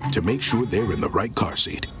right seat to make sure they're in the right car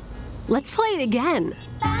seat. Let's play it again.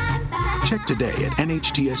 Check today at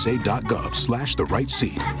nhtsa.gov/the right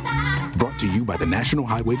seat. Brought to you by the National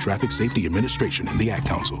Highway Traffic Safety Administration and the Ad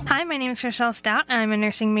Council. Hi, my name is Chriselle Stout. I'm a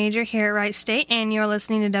nursing major here at Wright State, and you're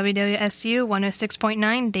listening to WWSU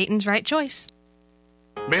 106.9, Dayton's Right Choice.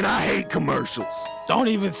 Man, I hate commercials. Don't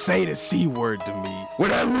even say the C word to me. Where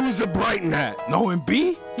that loser Brighton at? Knowing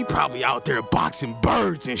B? He probably out there boxing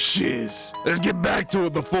birds and shiz. Let's get back to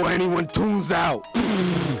it before anyone tunes out.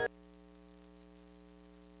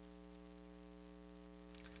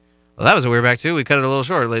 Well, that was a weird back too. We cut it a little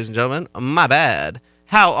short, ladies and gentlemen. My bad.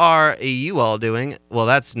 How are you all doing? Well,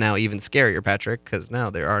 that's now even scarier, Patrick, because now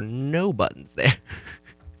there are no buttons there.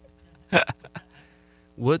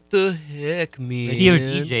 What the heck, man? Radio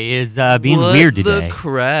DJ is being weird today. What the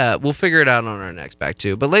crap? We'll figure it out on our next back,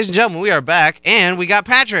 too. But, ladies and gentlemen, we are back, and we got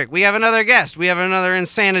Patrick. We have another guest. We have another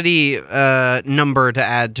insanity number to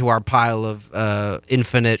add to our pile of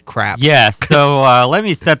infinite crap. Yeah, so let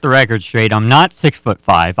me set the record straight. I'm not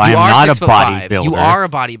 6'5". I am not a bodybuilder. You are a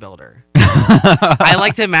bodybuilder. I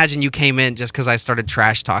like to imagine you came in just because I started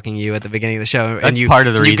trash talking you at the beginning of the show. That's and you, part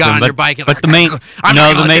of the reason. You got on your bike and but I'm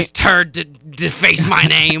not going to let this turd deface my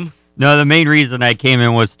name. No, the main reason I came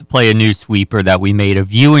in was to play a new sweeper that we made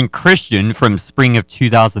of you and Christian from spring of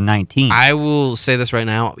 2019. I will say this right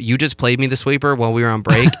now. You just played me the sweeper while we were on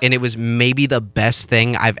break, and it was maybe the best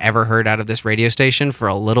thing I've ever heard out of this radio station for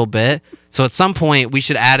a little bit. So at some point, we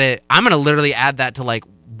should add it. I'm going to literally add that to like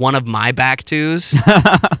one of my back twos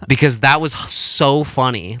because that was so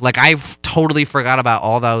funny. Like I totally forgot about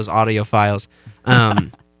all those audio files.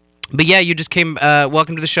 But yeah, you just came.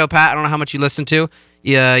 Welcome to the show, Pat. I don't know how much you listen to.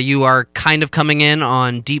 Yeah, you are kind of coming in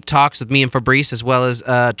on deep talks with me and Fabrice, as well as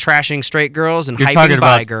trashing straight girls and hyping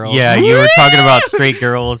bi girls. Yeah, you were talking about straight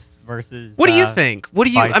girls versus. What do you think? What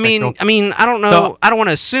do you? I mean, I don't know. So, I don't want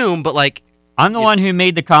to assume, but like, I'm the one who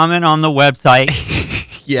made the comment on the website.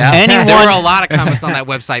 Yeah, there were a lot of comments on that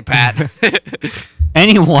website, Pat.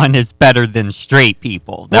 Anyone is better than straight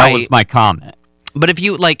people. That was my comment. But if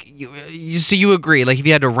you like, you agree? Like, if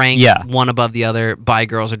you had to rank one above the other, bi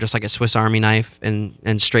girls are just like a Swiss Army knife,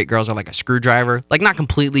 and straight girls are like a screwdriver. Like, not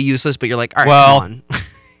completely useless, but you're like, all right, come on.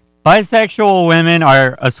 Bisexual women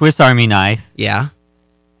are a Swiss Army knife. Yeah.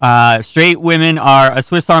 Straight women are a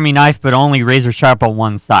Swiss Army knife, but only razor sharp on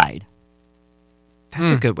one side.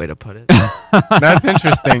 That's a good way to put it. That's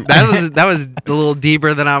interesting. That was a little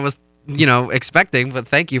deeper than I was, expecting. But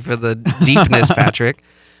thank you for the deepness, Patrick.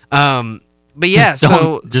 But yeah,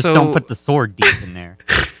 don't put the sword deep in there.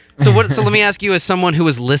 So let me ask you, as someone who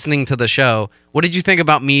was listening to the show, what did you think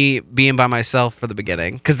about me being by myself for the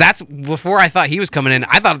beginning? Because that's before I thought he was coming in.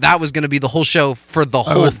 I thought that was going to be the whole show for the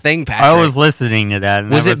whole thing, Patrick. I was listening to that.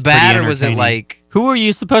 And was it bad or was it like? Who were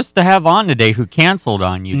you supposed to have on today who canceled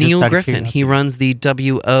on you? Neil Griffin. He runs the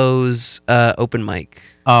WO's open mic.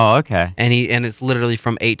 Oh, okay. And it's literally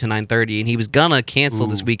from 8 to 9:30, and he was gonna cancel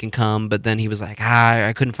this week and come, but then he was like,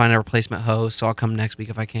 I couldn't find a replacement host, so I'll come next week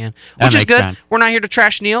if I can. Which is good. Sense. We're not here to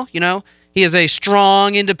trash Neil, He is a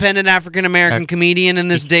strong, independent African-American comedian in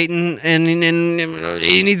this Dayton, and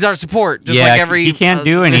he needs our support. Just like every. You can't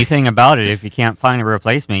do anything about it if you can't find a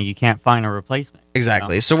replacement. You can't find a replacement.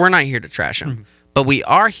 Exactly. So we're not here to trash him. But we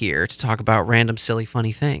are here to talk about random, silly,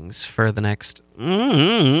 funny things for the next,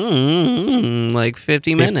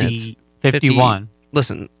 50 minutes. 51.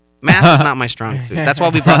 Listen, math is not my strong suit. That's why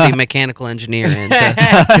we brought the mechanical engineer in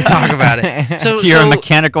to talk about it. So you're a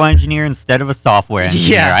mechanical engineer instead of a software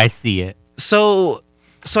engineer. Yeah. I see it. So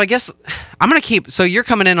I guess I'm going to keep... So you're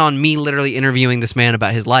coming in on me literally interviewing this man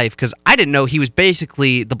about his life, because I didn't know he was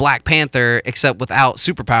basically the Black Panther, except without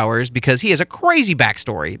superpowers, because he has a crazy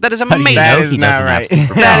backstory. That is amazing. That is not right.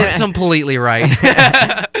 That is completely right.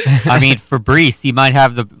 I mean, Fabrice, he might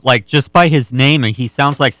have just by his name, he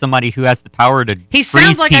sounds like somebody who has the power to He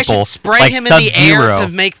sounds like I should spray him in the air to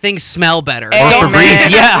make things smell better. Hey,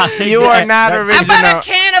 Fabrice, yeah. You are not original. How about a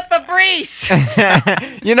can of Fabrice?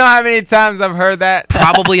 Fabrice! You know how many times I've heard that?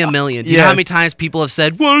 Probably a million. Do you know how many Yes. times people have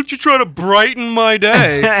said, why don't you try to brighten my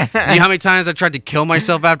day? Do you know how many times I tried to kill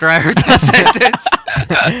myself after I heard that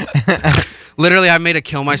sentence? Literally, I made a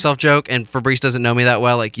kill myself joke, and Fabrice doesn't know me that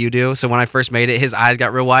well like you do. So when I first made it, his eyes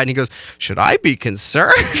got real wide, and he goes, should I be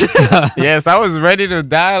concerned? Yes, I was ready to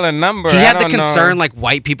dial a number. He I had the don't know. concern like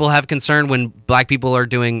white people have concern when black people are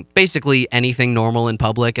doing basically anything normal in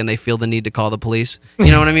public and they feel the need to call the police.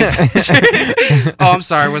 You know what I mean? Oh, I'm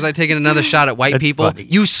sorry. Was I taking another shot at white people? funny.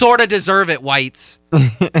 You sort of deserve it, whites.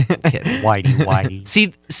 Whitey.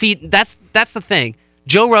 See, that's the thing.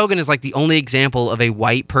 Joe Rogan is like the only example of a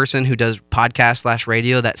white person who does podcast /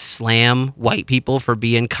 radio that slam white people for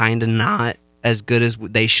being kind of not as good as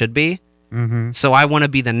they should be. Mm-hmm. So I want to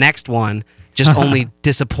be the next one, just only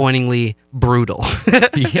disappointingly brutal.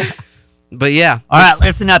 Yeah. But yeah. All right,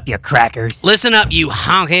 listen up, you crackers. Listen up, you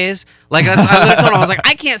honkies. Like I literally told him, I was like,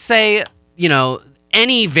 I can't say,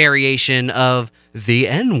 any variation of the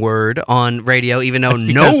N-word on radio, even though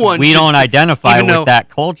no one we should don't say- identify even though- with that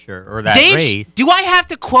culture or that Dave, race. do I have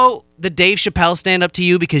to quote the Dave Chappelle stand-up to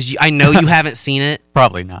you because I know you haven't seen it?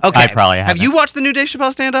 Probably not. Okay. I probably haven't. Have you watched the new Dave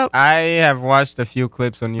Chappelle stand-up? I have watched a few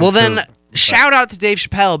clips on YouTube. Well, then shout out to Dave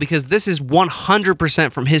Chappelle because this is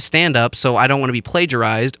 100% from his stand-up, so I don't want to be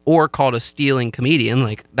plagiarized or called a stealing comedian.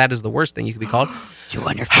 Like, that is the worst thing you could be called.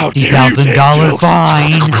 $250,000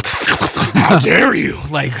 fine. How dare you?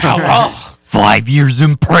 Like, how... 5 years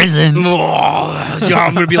in prison. Oh, yeah,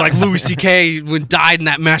 I'm gonna be like Louis C.K. when died in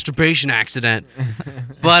that masturbation accident.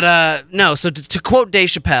 But no. So to quote Dave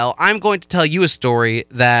Chappelle, I'm going to tell you a story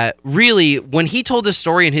that really, when he told this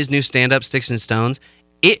story in his new stand-up Sticks and Stones,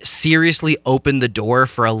 it seriously opened the door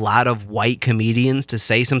for a lot of white comedians to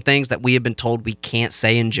say some things that we have been told we can't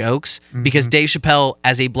say in jokes because Dave Chappelle,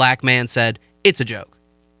 as a black man, said it's a joke,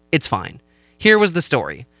 it's fine. Here was the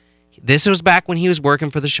story. This was back when he was working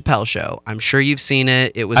for the Chappelle Show. I'm sure you've seen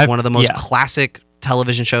it. It was one of the most classic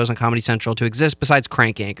television shows on Comedy Central to exist, besides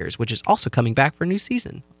Crank Yankers, which is also coming back for a new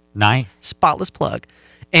season. Nice. Spotless plug.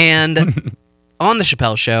 And on the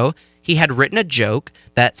Chappelle Show, he had written a joke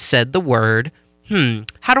that said the word,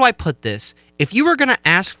 how do I put this? If you were going to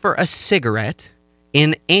ask for a cigarette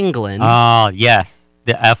in England... Oh, yes.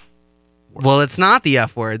 The F word. Well, it's not the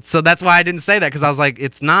F word. So that's why I didn't say that, because I was like,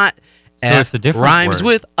 it's not... So F it's a different rhymes word.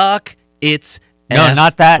 with uck. It's no, F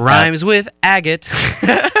not that. Rhymes with agate. See,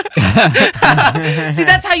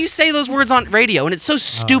 that's how you say those words on radio, and it's so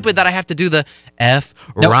stupid that I have to do the F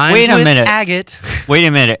rhymes wait a with minute. agate. Wait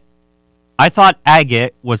a minute. I thought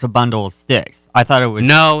agate was a bundle of sticks. I thought it was...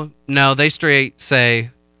 No, they straight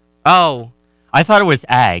say, oh. I thought it was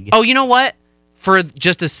ag. Oh, you know what? For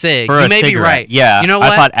just a cig. For you a may be cigarette. right. Yeah, You know I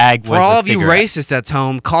what? thought ag was For all a of you cigarette. racists at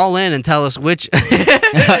home, call in and tell us which...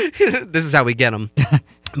 This is how we get them.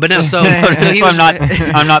 But no, so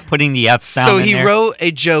I'm not putting the F sound So in he there. wrote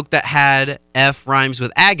a joke that had F rhymes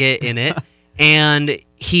with agate in it, and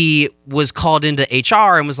he was called into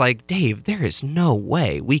HR and was like, Dave, there is no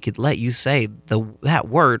way we could let you say that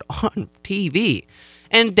word on TV.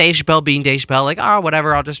 And Dave Chappelle being Dave Chappelle, like, oh,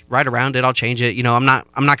 whatever, I'll just write around it, I'll change it. I'm not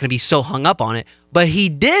going to be so hung up on it. But he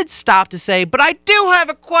did stop to say, but I do have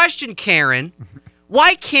a question, Karen.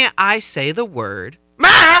 Why can't I say the word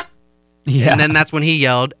ma? Yeah. And then that's when he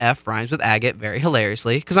yelled F rhymes with agate very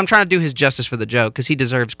hilariously, because I'm trying to do his justice for the joke, because he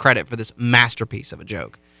deserves credit for this masterpiece of a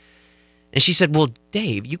joke. And she said, well,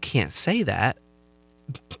 Dave, you can't say that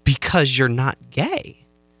because you're not gay.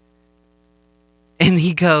 And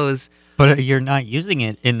he goes... But you're not using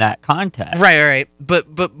it in that context. Right.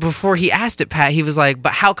 But before he asked it, Pat, he was like,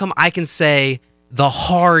 but how come I can say the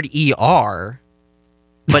hard ER,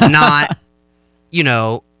 but not,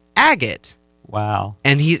 agate? Wow.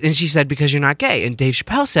 And she said, because you're not gay. And Dave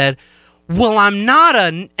Chappelle said, well, I'm not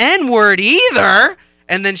an N-word either.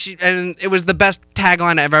 And then it was the best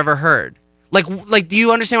tagline I've ever heard. Like, do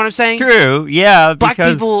you understand what I'm saying? True. Yeah. Black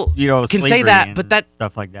because, people can say slavery that, but that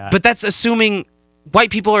stuff like that. But that's assuming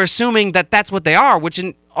white people are assuming that that's what they are, which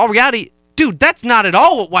in all reality, dude, that's not at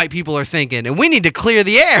all what white people are thinking, and we need to clear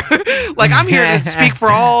the air. Like, I'm here to speak for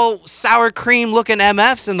all sour cream looking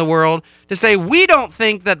MFs in the world to say we don't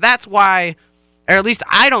think that that's why, or at least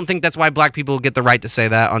I don't think that's why black people get the right to say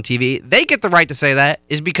that on TV. They get the right to say that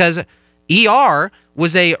is because ER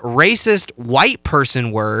was a racist white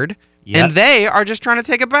person word, and they are just trying to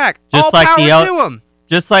take it back. Just all like power the to them.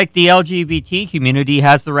 Just like the LGBT community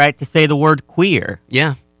has the right to say the word queer.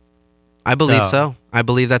 Yeah, I believe so. I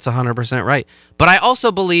believe that's 100% right. But I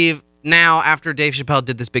also believe now, after Dave Chappelle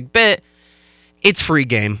did this big bit, it's free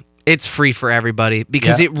game. It's free for everybody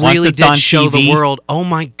because Yeah. it Once really it's did on show TV. the world, oh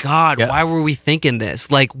my God, Yeah. why were we thinking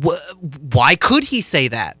this? Like, why could he say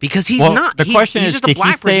that? Because he's Well, not. the question he's is, just a did he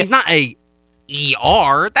black person. say- He's not a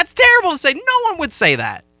ER. That's terrible to say. No one would say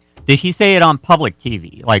that. Did he say it on public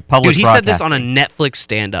TV, like public? Dude, he said this on a broadcasting? Netflix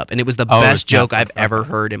stand-up, and it was the Oh, it was best joke Netflix, I've ever okay.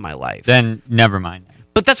 heard in my life. Then never mind.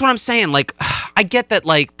 But that's what I'm saying. Like, I get that,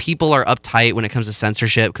 like, people are uptight when it comes to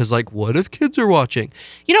censorship because, like, what if kids are watching?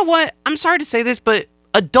 You know what? I'm sorry to say this, but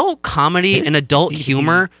adult comedy and adult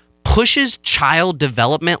humor pushes child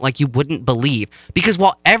development like you wouldn't believe. Because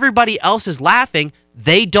while everybody else is laughing,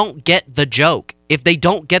 they don't get the joke. If they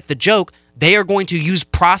don't get the joke, they are going to use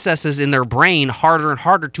processes in their brain harder and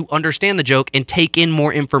harder to understand the joke and take in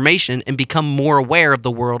more information and become more aware of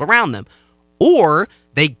the world around them. Or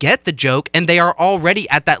they get the joke and they are already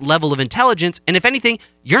at that level of intelligence. And if anything,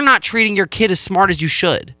 you're not treating your kid as smart as you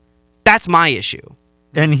should. That's my issue.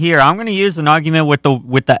 And here, I'm going to use an argument with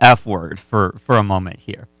the F word for a moment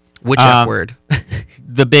here. Which F word?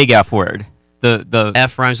 The big F word. The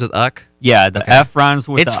F rhymes with uck? Yeah, the F rhymes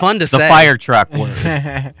with It's fun to the say. fire truck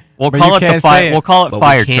word. We'll But call you it the can't fire. say it. We'll call it But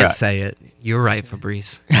fire we can't truck. say it. You're right,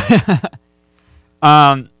 Fabrice.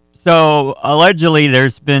 So allegedly,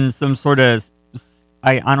 there's been some sort of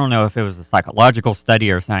I don't know if it was a psychological study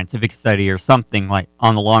or a scientific study or something like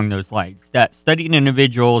along those lines that studied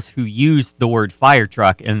individuals who used the word fire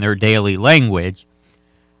truck in their daily language,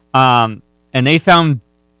 and they found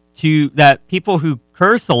that people who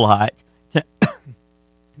curse a lot.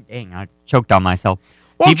 Dang, I choked on myself.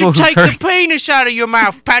 Won't People you who take curse- the penis out of your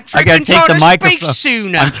mouth, Patrick, I gotta and take try the to microphone. speak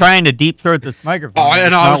sooner? I'm trying to deep throat this microphone. Oh, and it's I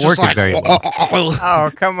not was just working like, very well.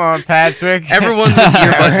 Oh, come on, Patrick. Everyone with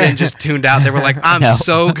earbuds in just tuned out. They were like, I'm No.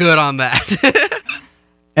 so good on that.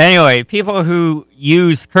 Anyway, people who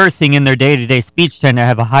use cursing in their day-to-day speech tend to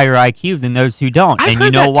have a higher IQ than those who don't. I've And you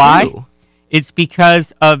heard know that why? too. It's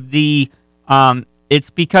because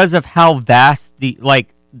of how vast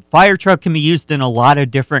fire truck can be used in a lot of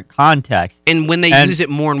different contexts. And when they And use it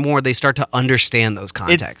more and more, they start to understand those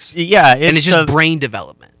contexts. And it's just brain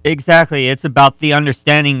development. Exactly. It's about the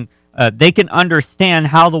understanding. They can understand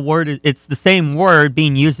how the word is. It's the same word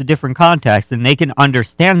being used in different contexts, and they can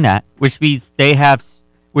understand that, which means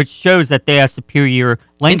which shows that they have superior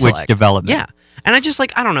language Intellect. development. Yeah. And I just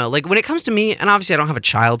I don't know, when it comes to me, and obviously I don't have a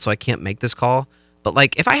child, so I can't make this call. But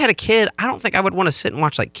if I had a kid, I don't think I would want to sit and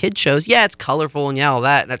watch kid shows. Yeah, it's colorful and all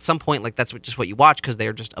that. And at some point, that's just what you watch because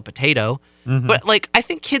they're just a potato. Mhm. But I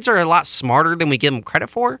think kids are a lot smarter than we give them credit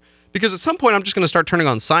for. Because at some point, I'm just going to start turning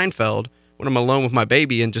on Seinfeld when I'm alone with my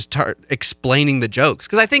baby and just start explaining the jokes.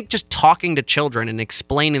 Because I think just talking to children and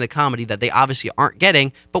explaining the comedy that they obviously aren't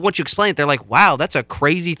getting, but once you explain it, they're like, wow, that's a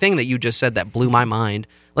crazy thing that you just said that blew my mind.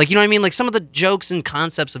 You know what I mean? Some of the jokes and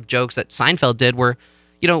concepts of jokes that Seinfeld did were,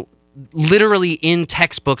 literally in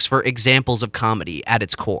textbooks for examples of comedy at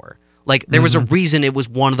its core. There was a reason it was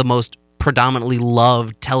one of the most predominantly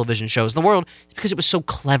loved television shows in the world. It's because it was so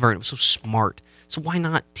clever and it was so smart. So why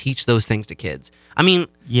not teach those things to kids? I mean,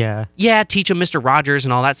 Yeah. teach them Mr. Rogers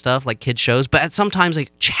and all that stuff, kid shows, but at sometimes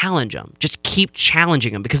challenge them. Just keep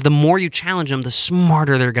challenging them because the more you challenge them, the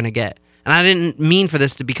smarter they're going to get. And I didn't mean for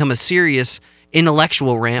this to become a serious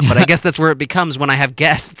intellectual rant, but I guess that's where it becomes when I have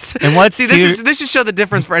guests. And what's See, this should show the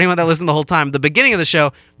difference for anyone that listened the whole time. The beginning of the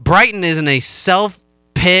show, Brighton is in a self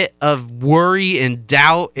pit of worry and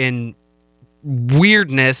doubt and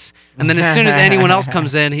weirdness, and then as soon as anyone else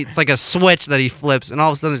comes in, it's like a switch that he flips, and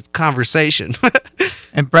all of a sudden it's conversation.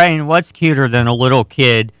 And Brian, what's cuter than a little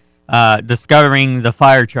kid discovering the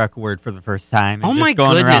fire truck word for the first time? And Oh just my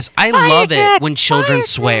going goodness. around, I love it when children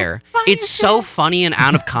swear. It's so funny and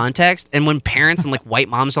out of context. And when parents and white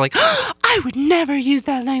moms are like, I would never use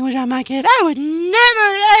that language on my kid. I would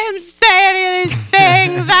never let him say any of these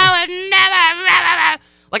things. I would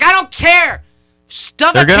never. I don't care.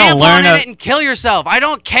 Stuff They're a gonna tampon learn in a- it and kill yourself. I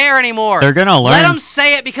don't care anymore. They're gonna Let learn- them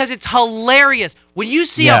say it because it's hilarious. When you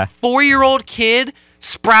see Yeah. a 4-year-old kid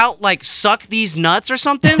sprout suck these nuts or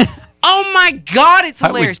something, oh my God, it's I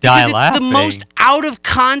would hilarious die because it's laughing. the most out of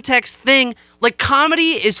context thing.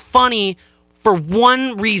 Comedy is funny for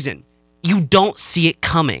one reason. You don't see it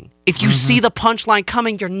coming. If you see the punchline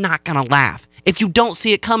coming, you're not going to laugh. If you don't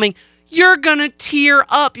see it coming, you're going to tear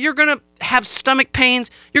up. You're going to have stomach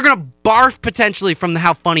pains. You're going to barf potentially from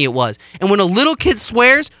how funny it was. And when a little kid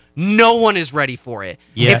swears, no one is ready for it.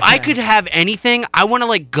 Yeah. If I could have anything, I want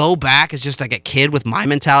to go back as just a kid with my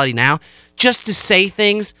mentality now, just to say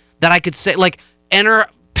things that I could say, enter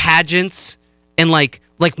pageants and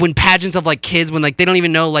when pageants of kids when they don't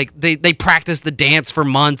even know they practice the dance for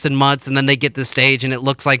months and months and then they get to the stage and it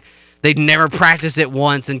looks like they'd never practiced it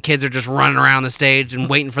once, and kids are just running around the stage and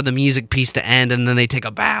waiting for the music piece to end, and then they take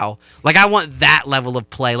a bow. Like, I want that level of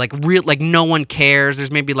play. Like, no one cares.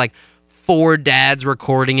 There's maybe like 4 dads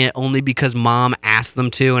recording it only because mom asked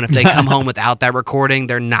them to, and if they come home without that recording,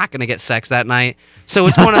 they're not going to get sex that night. So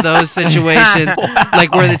it's one of those situations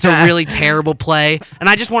like where it's a really terrible play, and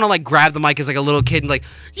I just want to like grab the mic as like a little kid and like,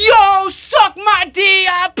 yo, suck my D,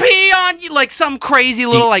 I pee on you, like some crazy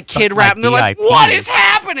little like kid rap, and they're like, what is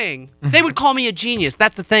happening? They would call me a genius.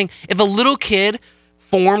 That's the thing. If a little kid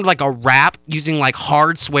formed like a rap using like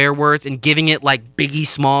hard swear words and giving it like Biggie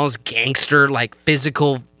Smalls gangster like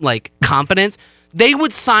physical like confidence, they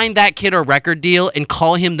would sign that kid a record deal and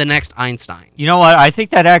call him the next Einstein. You know what? I think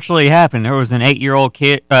that actually happened. There was an 8-year-old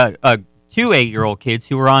kid, 2 8-year-old kids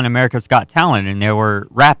who were on America's Got Talent, and they were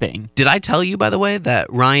rapping. Did I tell you, by the way,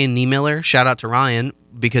 that Ryan Niemiller, shout out to Ryan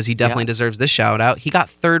because he definitely deserves this shout out, he got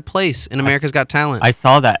 3rd place in America's Got Talent. I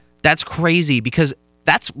saw that. That's crazy because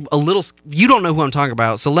that's a little. You don't know who I'm talking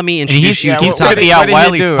about, so let me introduce you. He's going to be out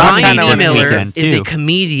Wiley's Ryan Niemiller is a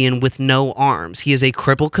comedian with no arms. He is a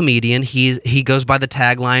cripple comedian. He goes by the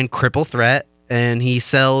tagline "Cripple Threat," and he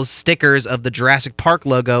sells stickers of the Jurassic Park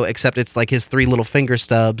logo, except it's like his 3 little finger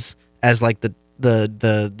stubs as like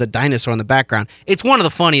the dinosaur in the background. It's one of the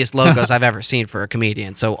funniest logos I've ever seen for a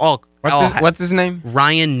comedian. So what's his name?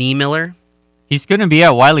 Ryan Niemiller. He's going to be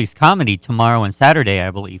at Wiley's Comedy tomorrow and Saturday, I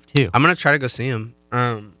believe, too. I'm going to try to go see him.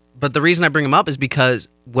 But the reason I bring him up is because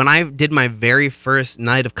when I did my very first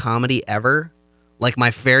night of comedy ever, like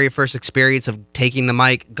my very first experience of taking the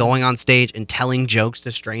mic, going on stage, and telling jokes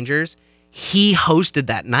to strangers, he hosted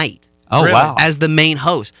that night. Oh, really? Wow. As the main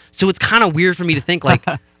host. So it's kind of weird for me to think like,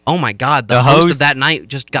 oh my God, the host of that night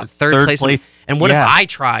just got third place. And what if I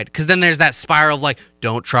tried? Because then there's that spiral of like,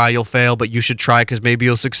 don't try, you'll fail, but you should try because maybe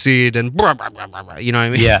you'll succeed. And blah, blah, blah, blah, blah, you know what I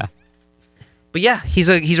mean? Yeah. But yeah, he's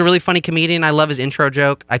a really funny comedian. I love his intro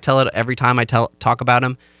joke. I tell it every time I talk about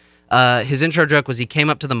him. His intro joke was he came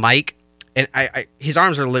up to the mic, and his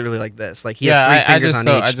arms are literally like this. Like he has 3 fingers on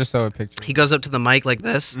each. I just saw a picture. He goes up to the mic like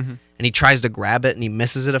this, and he tries to grab it, and he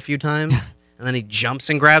misses it a few times, and then he jumps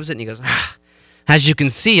and grabs it, and he goes, as you can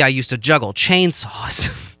see, I used to juggle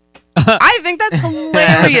chainsaws. I think that's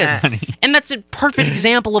hilarious. And that's a perfect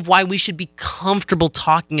example of why we should be comfortable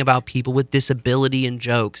talking about people with disability and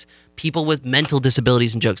jokes, people with mental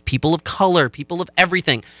disabilities and jokes, people of color, people of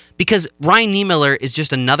everything. Because Ryan Niemiller is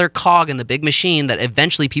just another cog in the big machine that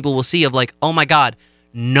eventually people will see of like, oh my God,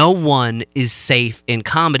 no one is safe in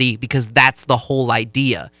comedy because that's the whole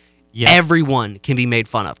idea. Yeah. Everyone can be made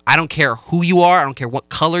fun of. I don't care who you are. I don't care what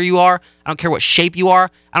color you are. I don't care what shape you are.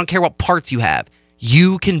 I don't care what parts you have.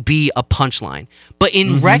 You can be a punchline. But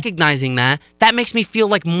in recognizing that makes me feel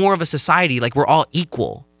like more of a society, like we're all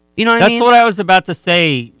equal. You know what I mean? That's what I was about to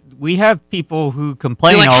say. We have people who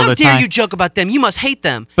complain like, all the time. How dare you joke about them? You must hate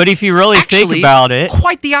them. But if you really think about it...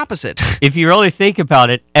 quite the opposite. If you really think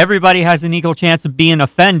about it, everybody has an equal chance of being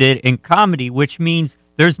offended in comedy, which means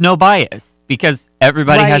there's no bias. Because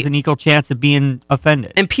everybody has an equal chance of being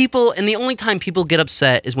offended. And the only time people get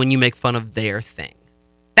upset is when you make fun of their thing.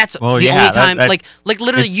 That's the only time, like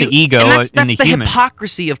literally it's the ego that's in the human.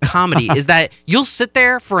 Hypocrisy of comedy is that you'll sit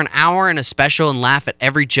there for an hour in a special and laugh at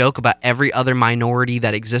every joke about every other minority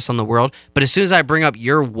that exists on the world. But as soon as I bring up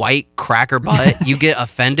your white cracker butt, you get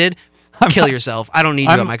offended. Kill yourself. I don't need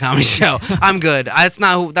you at my comedy show. I'm good. That's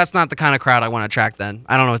not the kind of crowd I want to attract then.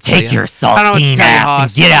 I don't know what to tell you. Take your saltine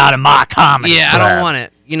ass and get out of my comedy. Yeah, I don't want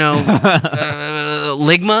it. You know,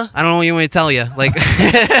 Ligma? I don't know what you want me to tell you. Like...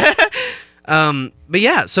 But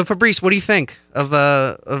yeah, so Fabrice, what do you think of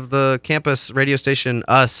the campus radio station,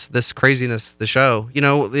 us, this craziness, the show? You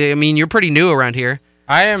know, I mean, you're pretty new around here.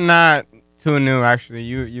 I am not too new, actually.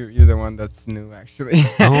 You're the one that's new, actually.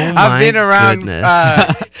 Oh my I've been around. Goodness.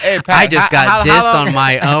 Hey, Pat, I just got dissed on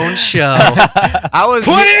my own show. I was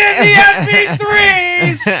put it in the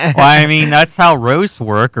MP3s. Well, I mean, that's how roasts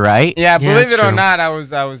work, right? Yeah, believe it or not, I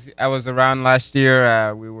was around last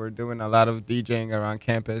year. We were doing a lot of DJing around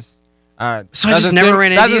campus. So I just never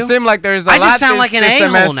ran into you? Doesn't seem like there's a lot. I just sound like an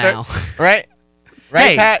a-hole now. Right? Right,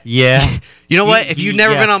 hey, Pat? Yeah. You know what? If you've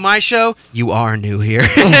never been on my show, you are new here.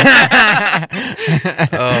 Oh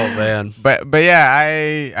man. But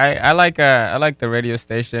yeah, I like the radio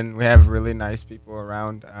station. We have really nice people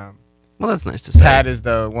around. Well, that's nice to say. Pat is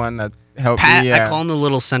the one that helped me. I call him the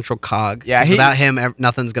little central cog. Yeah, without him,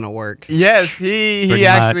 nothing's gonna work. Yes, he's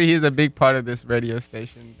a big part of this radio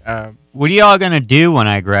station. What are y'all gonna do when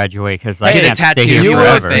I graduate? Because I get a tattoo. You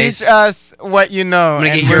will teach us what you know. I'm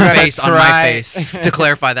gonna get your face on my face to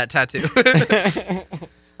clarify that tattoo.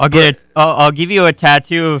 I'll give you a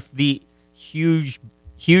tattoo of the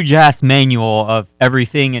huge ass manual of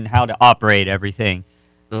everything and how to operate everything.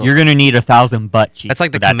 Ugh. You're gonna need 1,000 butt cheeks. That's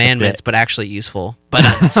like the for that to commandments, fit. but actually useful. But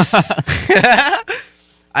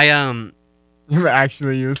You're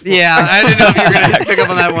actually useful. Yeah, I didn't know if you were gonna pick up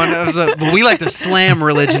on that one. But we like to slam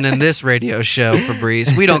religion in this radio show,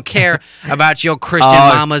 Fabrice. We don't care about your Christian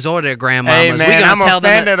mamas or their grandmamas. Hey man, we gonna I'm tell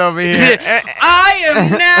offended them over here. I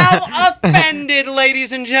am now offended,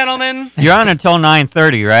 ladies and gentlemen. You're on until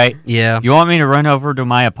 9:30, right? Yeah. You want me to run over to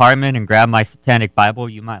my apartment and grab my satanic Bible?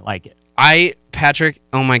 You might like it. Patrick,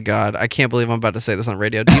 oh my God, I can't believe I'm about to say this on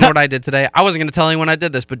radio. Do you know what I did today? I wasn't gonna tell anyone I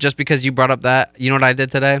did this, but just because you brought up that, you know what I did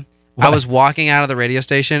today? What? I was walking out of the radio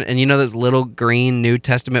station, and you know those little green New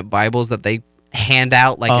Testament Bibles that they hand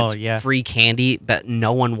out like it's free candy, but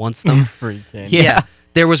no one wants them. Free candy. Yeah.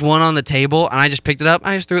 There was one on the table, and I just picked it up.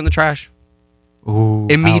 I just threw it in the trash. Ooh,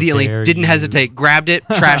 Immediately, how dare didn't you. hesitate. Grabbed it,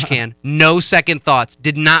 trash can. No second thoughts.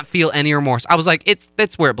 Did not feel any remorse. I was like, it's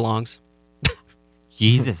where it belongs.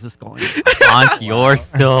 Jesus is going onto your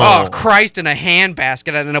soul. Oh, Christ in a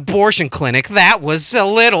handbasket at an abortion clinic. That was a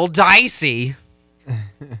little dicey.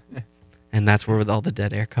 And that's where all the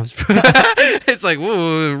dead air comes from. It's like,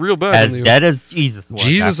 whoa, real bad. As dead as Jesus was.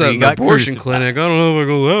 Jesus after at he an got abortion crucified. clinic. I don't know if I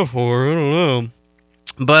go that far. I don't know.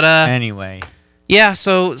 But anyway, yeah.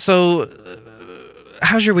 So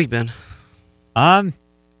how's your week been?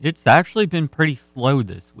 It's actually been pretty slow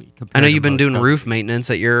this week. I know compared you've to been most doing other roof weeks. maintenance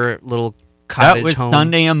at your little cottage That was home.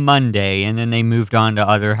 Sunday and Monday, and then they moved on to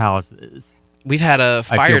other houses. We've had a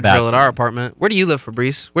I fire feel bad drill at for our them. apartment. Where do you live,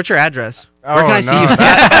 Fabrice? What's your address? Where Oh, can I see no, you?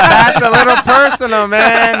 That's a little personal,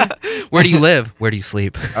 man. Where do you live? Where do you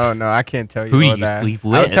sleep? Oh no, I can't tell you Who do all you that. sleep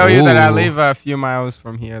I'll with? tell you that I Ooh. live a few miles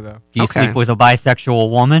from here, though. Do you Okay. sleep with a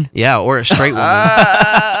bisexual woman? Yeah, or a straight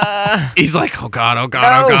woman. He's like, oh God, oh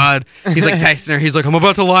God, oh God. He's like texting her. He's like, I'm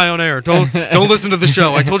about to lie on air. Don't listen to the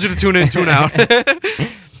show. I told you to tune in, tune out.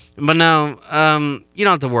 But no, you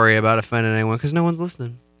don't have to worry about offending anyone because no one's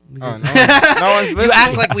listening. Oh, no one's listening. You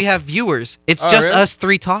act like we have viewers. It's Oh, just really? us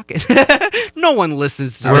three talking. No one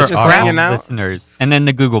listens to We're this just our crap. hanging own out. listeners. And then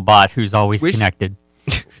the Google bot who's always We sh- connected.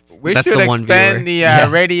 We That's should the one expand viewer. the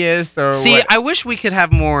radius or See, what. I wish we could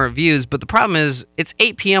have more views, but the problem is it's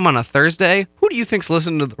 8 p.m. on a Thursday. Who do you think's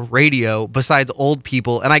listening to the radio besides old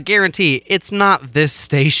people? And I guarantee it's not this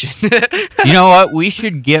station. You know what? We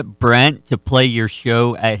should get Brent to play your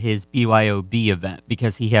show at his BYOB event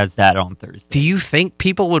because he has that on Thursday. Do you think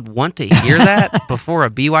people would want to hear that before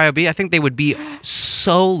a BYOB? I think they would be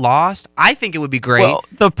so lost. I think it would be great. Well,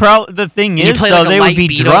 the thing And you is, play though, like a they light would be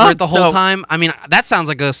beat drunk over it the whole so time. I mean, that sounds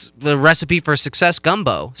like the recipe for success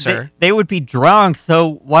gumbo, sir. They would be drunk,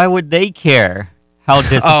 so why would they care how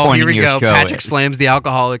disappointing Oh, here we your go. show Patrick is? slams the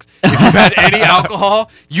alcoholics. If you've had any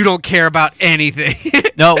alcohol, you don't care about anything.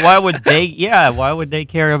 No, why would they? Yeah, why would they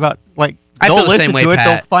care about like? I they'll feel the listen same way, to it. Pat.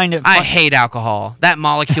 They'll find it. I fun. hate alcohol. That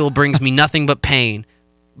molecule brings me nothing but pain.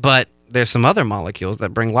 But there's some other molecules that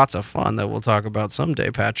bring lots of fun that we'll talk about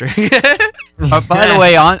someday, Patrick. By the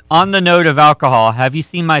way, on the note of alcohol, have you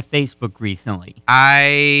seen my Facebook recently?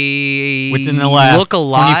 Within the last look a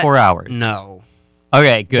lot. 24 hours. No.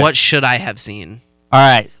 Okay, good. What should I have seen? All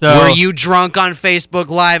right, so Were you drunk on Facebook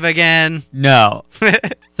Live again? No.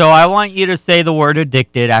 So I want you to say the word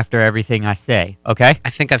addicted after everything I say. Okay. I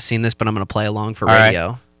think I've seen this, but I'm going to play along for All right.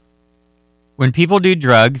 radio. When people do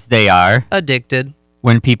drugs, they are Addicted.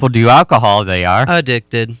 When people do alcohol, they are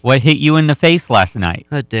Addicted. What hit you in the face last night?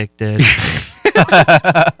 Addicted.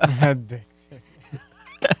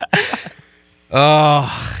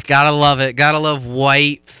 Oh, gotta love it. Gotta love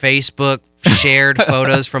white Facebook shared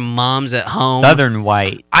photos from moms at home. Southern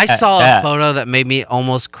white. I at saw that. a photo that made me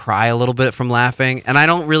almost cry a little bit from laughing. And I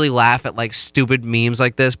don't really laugh at like stupid memes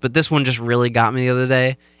like this, but this one just really got me the other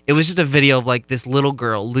day. It was just a video of like this little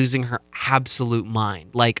girl losing her absolute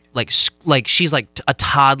mind. Like she's like a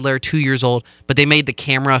toddler, 2 years old, but they made the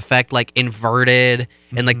camera effect like inverted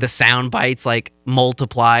and like the sound bites like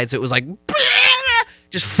multiplied. So it was like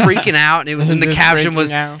just freaking out. And the Just caption freaking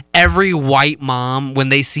was out. every white mom when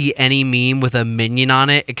they see any meme with a minion on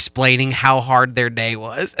it explaining how hard their day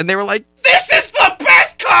was. And they were like, this is the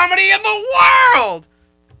best comedy in the world.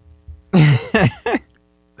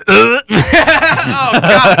 Oh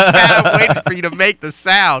God, Pat, I'm waiting for you to make the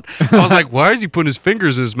sound. I was like, why is he putting his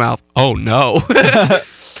fingers in his mouth? Oh no.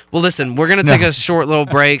 Well, listen, we're gonna take a short little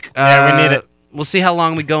break. Yeah, we need it. We'll see how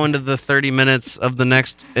long we go into the 30 minutes of the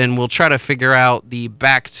next, and we'll try to figure out the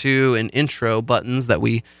back to and intro buttons that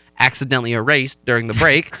we accidentally erased during the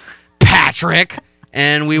break. Patrick.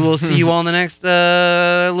 And we will see you all in the next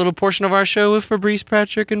little portion of our show with Fabrice,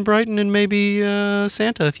 Patrick, and Brighton, and maybe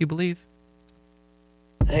Santa, if you believe.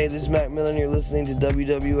 Hey, this is Mac Miller, and you're listening to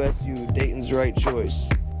WWSU, Dayton's Right Choice.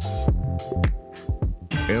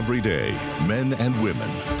 Every day, men and women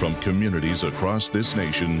from communities across this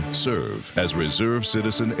nation serve as Reserve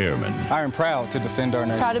Citizen Airmen. I am proud to defend our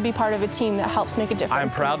nation. Proud to be part of a team that helps make a difference. I am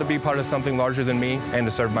proud to be part of something larger than me and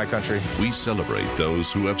to serve my country. We celebrate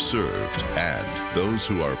those who have served and those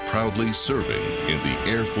who are proudly serving in the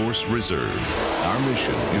Air Force Reserve. Our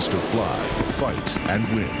mission is to fly, fight, and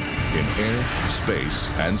win in air, space,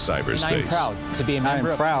 and cyberspace. And I am proud to be a member.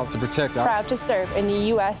 I am proud to protect our... Proud to serve in the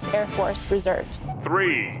U.S. Air Force Reserve.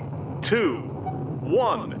 3, 2,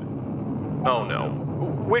 1. Oh no.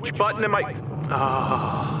 Which button am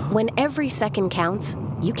I? When every second counts,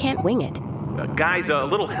 you can't wing it. Guys, a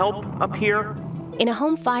little help up here? In a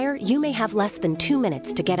home fire, you may have less than 2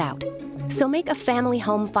 minutes to get out. So make a family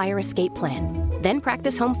home fire escape plan. Then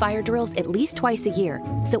practice home fire drills at least twice a year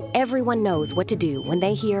so everyone knows what to do when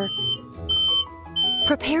they hear.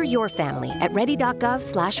 Prepare your family at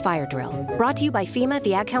ready.gov/fire drill. Brought to you by FEMA,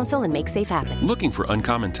 the Ad Council, and Make Safe Happen. Looking for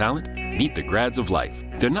uncommon talent? Meet the Grads of Life.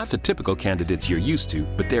 They're not the typical candidates you're used to,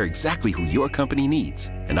 but they're exactly who your company needs.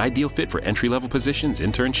 An ideal fit for entry-level positions,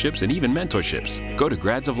 internships, and even mentorships. Go to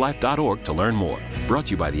gradsoflife.org to learn more. Brought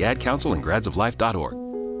to you by the Ad Council and gradsoflife.org.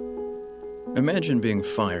 Imagine being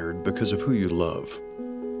fired because of who you love.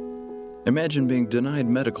 Imagine being denied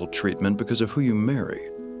medical treatment because of who you marry.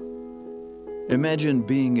 Imagine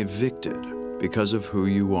being evicted because of who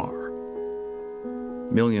you are.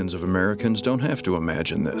 Millions of Americans don't have to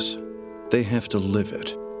imagine this. They have to live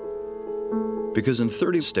it. Because in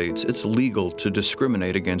 30 states, it's legal to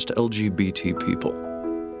discriminate against LGBT people.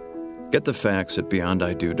 Get the facts at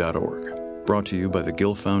beyondido.org. Brought to you by the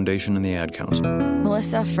Gill Foundation and the Ad Council.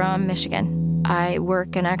 Melissa from Michigan. I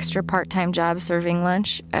work an extra part-time job serving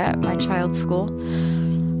lunch at my child's school,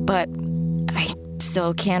 but I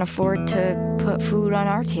still can't afford to put food on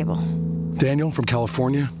our table. Daniel from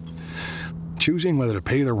California. Choosing whether to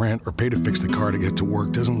pay the rent or pay to fix the car to get to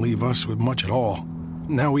work doesn't leave us with much at all.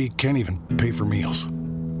 Now we can't even pay for meals.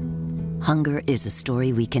 Hunger is a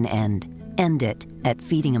story we can end. End it at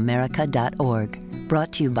feedingamerica.org.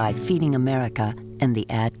 Brought to you by Feeding America and the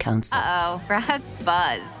Ad Council. Uh-oh, Brad's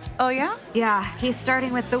buzzed. Oh, yeah? Yeah, he's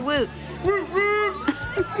starting with the woots.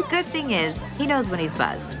 Good thing is, he knows when he's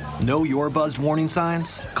buzzed. Know your buzzed warning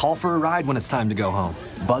signs? Call for a ride when it's time to go home.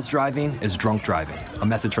 Buzz driving is drunk driving. A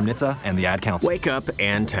message from NHTSA and the Ad Council. Wake up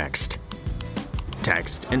and text.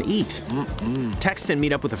 Text and eat. Text and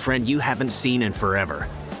meet up with a friend you haven't seen in forever.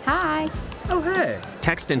 Hi. Oh, hey.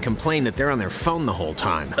 Text and complain that they're on their phone the whole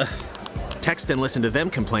time. Text and listen to them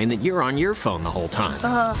complain that you're on your phone the whole time.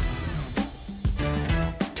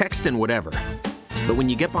 Text and whatever. But when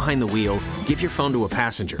you get behind the wheel, give your phone to a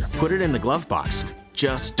passenger. Put it in the glove box.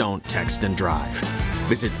 Just don't text and drive.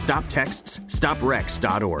 Visit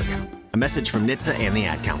StopTextsStopWrecks.org. A message from NHTSA and the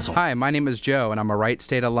Ad Council. Hi, my name is Joe, and I'm a Wright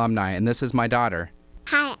State alumni, and this is my daughter.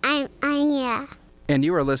 Hi, I'm Anya. And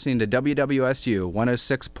you are listening to WWSU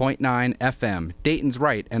 106.9 FM, Dayton's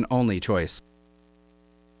right and only choice.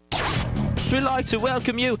 We'd like to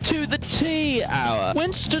welcome you to the tea hour.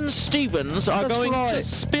 Winston Stevens are going to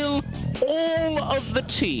spill all of the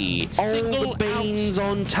tea. All the beans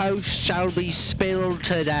on toast shall be spilled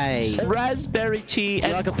today. Raspberry tea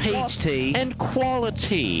and like a peach tea and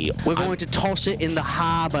quality. We're going to toss it in the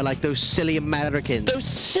harbor like those silly Americans. Those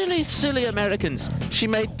silly Americans. She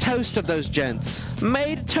made toast of those gents.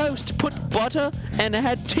 Made toast, put butter, and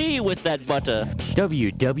had tea with that butter.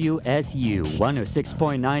 WWSU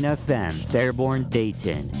 106.9 FM, Fairborn,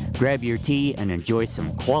 Dayton. Grab your tea and enjoy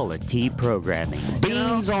some quality programming.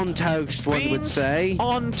 Beans on toast, one would say.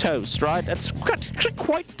 On toast, right? That's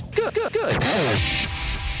quite good.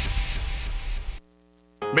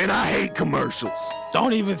 Man, I hate commercials.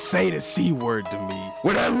 Don't even say the C word to me.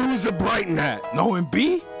 Where that loser Brighton at? Knowing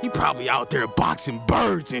B? He probably out there boxing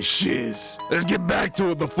birds and shiz. Let's get back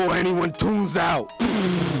to it before anyone tunes out.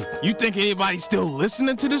 You think anybody's still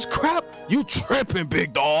listening to this crap? You tripping,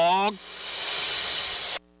 big dog.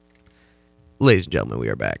 Ladies and gentlemen, we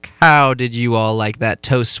are back. How did you all like that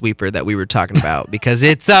toast sweeper that we were talking about? Because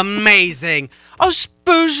it's amazing. A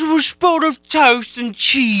special spot of toast and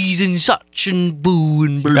cheese and such and boo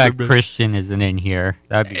and blah, That blah, blah. Christian isn't in here.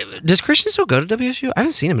 Does Christian still go to WSU? I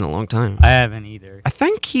haven't seen him in a long time. I haven't either. I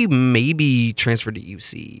think he maybe transferred to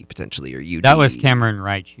UC potentially or UD. That was Cameron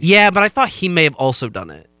Wright. Yeah, but I thought he may have also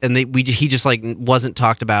done it, and he just like wasn't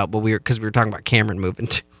talked about. But because we were talking about Cameron moving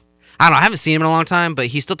to. I don't know. I haven't seen him in a long time, but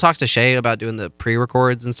he still talks to Shay about doing the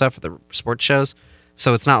pre-records and stuff for the sports shows.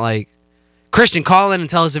 So it's not like, Christian, call in and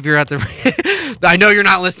tell us if you're at the... I know you're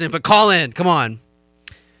not listening, but call in. Come on.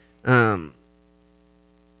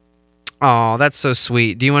 Oh, that's so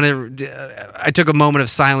sweet. Do you want to? I took a moment of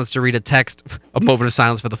silence to read a text. A moment of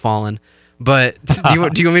silence for the fallen. But do you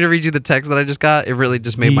want me to read you the text that I just got? It really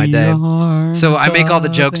just made my day. So I make all the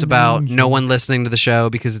jokes about no one listening to the show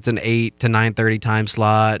because it's an 8 to 9:30 time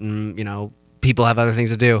slot, and people have other things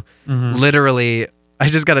to do. Mhm. Literally, I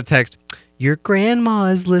just got a text. Your grandma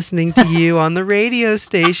is listening to you on the radio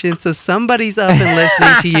station, so somebody's up and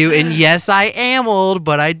listening to you. And yes, I am old,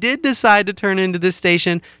 but I did decide to turn into this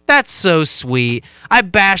station. That's so sweet. I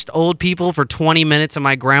bashed old people for 20 minutes, and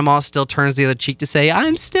my grandma still turns the other cheek to say,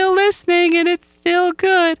 I'm still listening, and it's still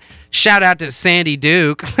good. Shout out to Sandy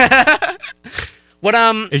Duke.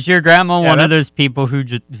 Is your grandma one of those people who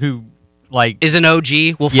is an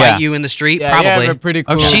OG, will fight you in the street? Yeah, Probably. you have a pretty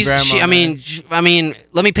cool grandma, I mean,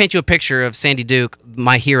 let me paint you a picture of Sandy Duke,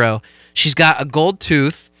 my hero. She's got a gold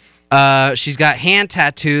tooth. She's got hand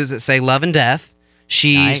tattoos that say love and death.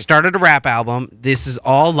 She started a rap album. This is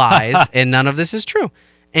all lies, and none of this is true.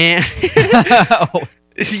 And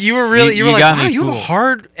you were like, wow, you have a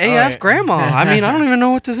hard AF grandma. I mean, I don't even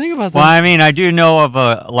know what to think about that. Well, I mean, I do know of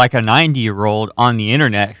a 90-year-old on the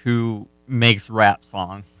internet who makes rap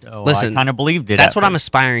songs. So Listen, I kind of believed it. That's what I'm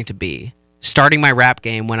aspiring to be. Starting my rap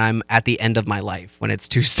game when I'm at the end of my life, when it's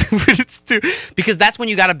too because that's when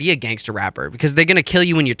you got to be a gangster rapper, because they're going to kill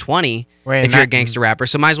you when you're 20 if you're a gangster rapper.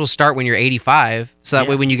 So might as well start when you're 85. So that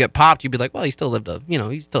way when you get popped, you'd be like, well, he still lived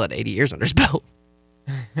he still had 80 years under his belt.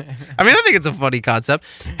 I mean, I think it's a funny concept.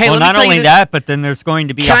 Hey, well, let me not tell you only this. that, but then there's going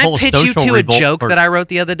to be a whole social Can I pitch you to a revolt joke that I wrote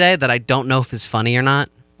the other day that I don't know if is funny or not?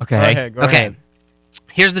 Okay. Go ahead.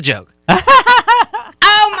 Here's the joke.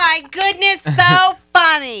 Oh my goodness, so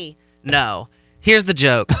funny. No. Here's the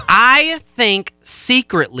joke. I think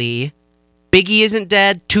secretly Biggie isn't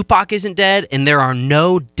dead, Tupac isn't dead, and there are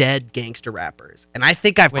no dead gangster rappers. And I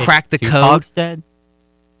think I've cracked the code. Tupac's dead?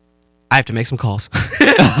 I have to make some calls.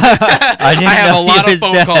 I have a lot of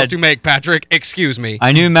phone calls to make, Patrick. Excuse me.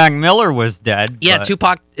 I knew Mac Miller was dead. Yeah, but...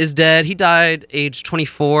 Tupac is dead. He died age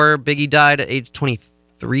 24. Biggie died at age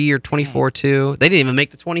 23 or 24 too. They didn't even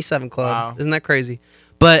make the 27 club. Wow. Isn't that crazy?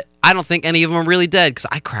 But I don't think any of them are really dead because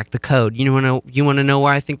I cracked the code. You want to know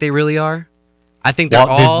where I think they really are? I think they're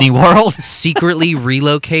Walt all Disney World secretly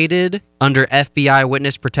relocated under FBI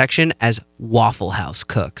witness protection as Waffle House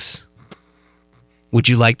cooks. Would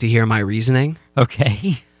you like to hear my reasoning?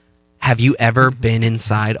 Okay. Have you ever been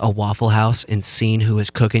inside a Waffle House and seen who is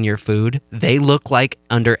cooking your food? They look like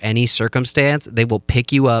under any circumstance, they will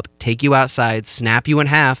pick you up, take you outside, snap you in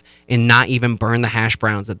half, and not even burn the hash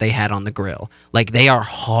browns that they had on the grill. Like, they are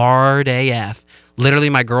hard AF. Literally,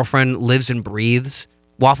 my girlfriend lives and breathes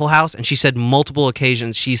Waffle House, and she said multiple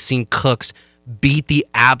occasions she's seen cooks beat the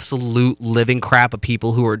absolute living crap of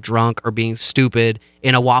people who are drunk or being stupid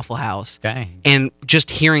in a Waffle House. Dang. And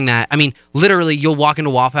just hearing that, I mean, literally, you'll walk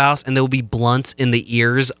into Waffle House and there will be blunts in the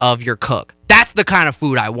ears of your cook. That's the kind of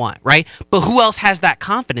food I want, right? But who else has that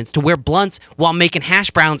confidence to wear blunts while making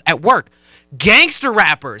hash browns at work? Gangster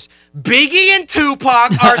rappers. Biggie and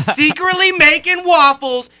Tupac are secretly making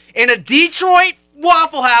waffles in a Detroit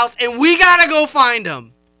Waffle House, and we gotta go find them.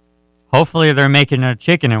 Hopefully they're making a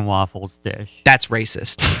chicken and waffles dish. That's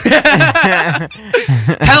racist.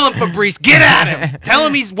 Tell him, Fabrice. Get at him. Tell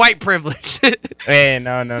him he's white privileged. Hey,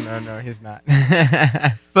 no, he's not.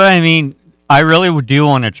 But I mean, I really do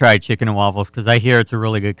want to try chicken and waffles because I hear it's a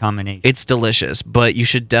really good combination. It's delicious, but you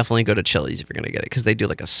should definitely go to Chili's if you're going to get it because they do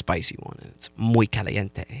like a spicy one, and it's muy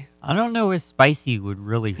caliente. I don't know if spicy would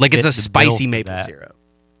really like fit it's a the spicy bill for maple that. syrup.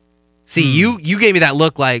 See, you gave me that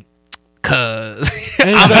look like, cuz.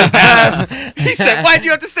 He said, why'd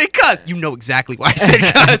you have to say cuz? You know exactly why I said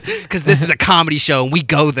cuz. Because this is a comedy show and we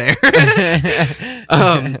go there.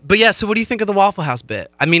 But yeah, so what do you think of the Waffle House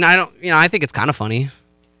bit? I mean, I think it's kind of funny. See,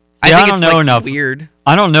 I think don't know enough. Weird.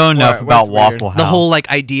 I don't know enough about Waffle House. The whole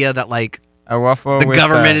idea that a waffle the with,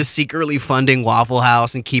 government is secretly funding Waffle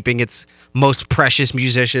House and keeping its most precious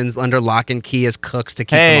musicians under lock and key as cooks to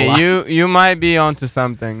keep them alive. Hey, you might be onto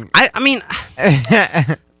something. I mean,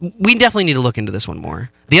 we definitely need to look into this one more.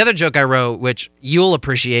 The other joke I wrote, which you'll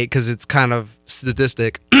appreciate because it's kind of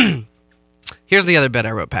statistic. Here's the other bit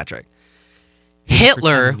I wrote, Patrick.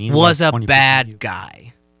 Hitler was a bad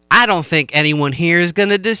guy. I don't think anyone here is going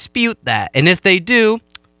to dispute that. And if they do,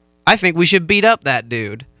 I think we should beat up that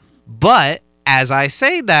dude. But as I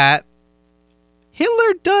say that,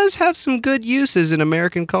 Hitler does have some good uses in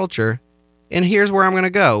American culture. And here's where I'm going to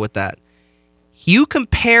go with that. You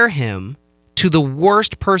compare him to the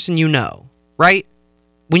worst person you know, right?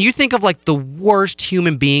 When you think of the worst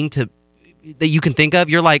human being that you can think of,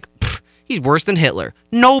 you're like, He's worse than Hitler.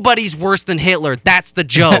 Nobody's worse than Hitler. That's the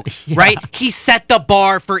joke, right? He set the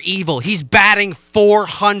bar for evil. He's batting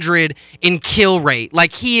 400 in kill rate.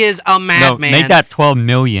 Like, he is a madman. No, make that 12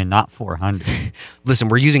 million, not 400. Listen,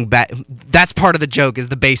 we're using that's part of the joke is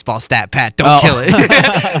the baseball stat, Pat. Don't kill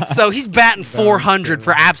it. So he's batting 400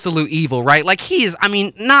 for absolute evil, right? Like, he is, I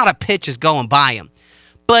mean, not a pitch is going by him.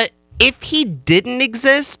 But if he didn't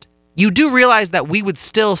exist, you do realize that we would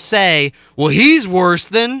still say, well, he's worse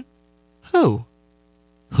than who?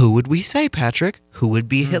 Who would we say, Patrick? Who would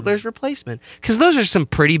be Hitler's replacement? Because those are some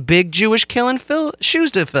pretty big Jewish killing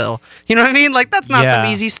shoes to fill. You know what I mean? Like, that's not some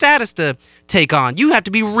easy status to take on. You have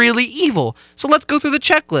to be really evil. So let's go through the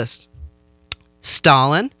checklist.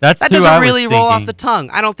 Stalin. That doesn't really roll off the tongue.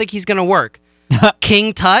 I don't think he's going to work.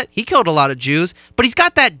 King Tut. He killed a lot of Jews, but he's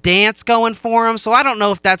got that dance going for him, so I don't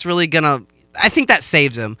know if that's really going to... I think that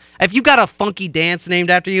saves him. If you got a funky dance named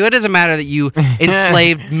after you, it doesn't matter that you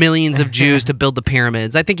enslaved millions of Jews to build the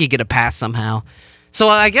pyramids. I think you get a pass somehow. So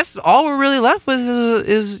I guess all we're really left with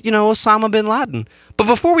is Osama bin Laden. But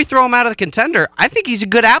before we throw him out of the contender, I think he's a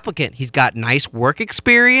good applicant. He's got nice work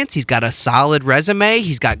experience. He's got a solid resume.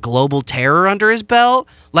 He's got global terror under his belt.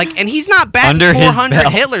 And he's not batting 400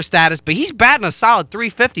 Hitler status, but he's batting a solid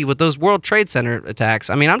 350 with those World Trade Center attacks.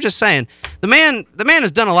 I mean, I'm just saying, the man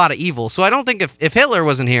has done a lot of evil. So I don't think if Hitler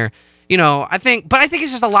wasn't here, I think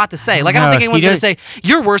it's just a lot to say. Like, I don't think anyone's going to say,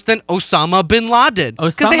 you're worse than Osama bin Laden.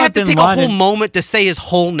 Because they have to take a whole moment to say his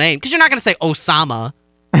whole name. Because you're not going to say Osama.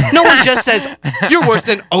 No one just says, you're worse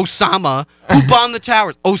than Osama, who bombed the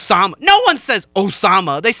towers. Osama. No one says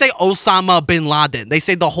Osama. They say Osama bin Laden. They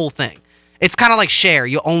say the whole thing. It's kind of like Cher.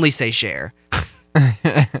 You only say Cher.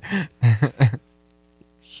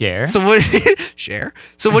 Cher? Cher?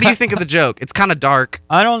 So what do you think of the joke? It's kind of dark.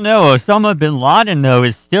 I don't know. Osama bin Laden, though,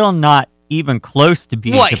 is still not even close to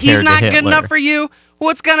being compared to Hitler. He's not good enough for you?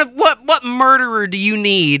 What murderer do you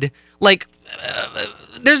need?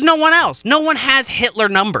 There's no one else. No one has Hitler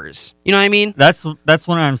numbers. You know what I mean? That's what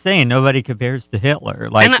I'm saying. Nobody compares to Hitler.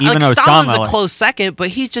 Even Stalin's Osama, a close second,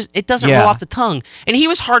 but it doesn't roll off the tongue. And he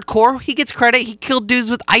was hardcore. He gets credit. He killed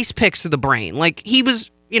dudes with ice picks to the brain. He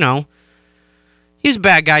was, he's a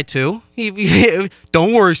bad guy too.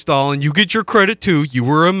 Don't worry, Stalin. You get your credit too. You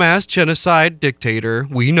were a mass genocide dictator.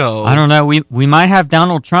 We know. I don't know. We might have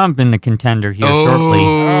Donald Trump in the contender here shortly.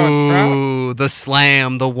 Oh, the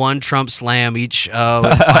slam, the one Trump slam each show.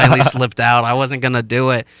 It finally slipped out. I wasn't gonna do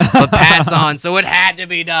it, but Pat's on, so it had to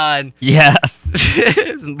be done. Yes.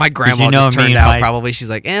 My grandma just turned out. Probably she's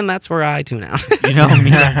like, and that's where I tune out. Me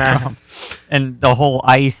and Trump, and the whole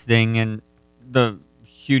ICE thing and the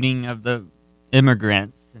shooting of the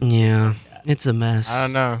immigrants. Yeah, it's a mess. I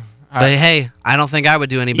don't know. But hey, I don't think I would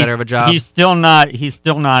do any better of a job. He's still not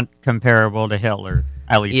comparable to Hitler.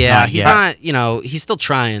 At least he's not. He's still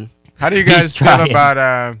trying. How do you guys feel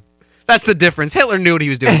about? That's the difference. Hitler knew what he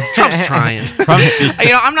was doing. Trump's trying.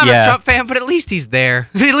 I'm not a Trump fan, but at least he's there.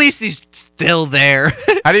 At least he's still there.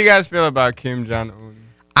 How do you guys feel about Kim Jong-un?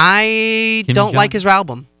 I don't like his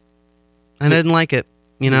album. I didn't like it.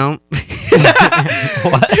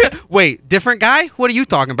 What? Wait, different guy? What are you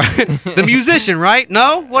talking about? The musician, right?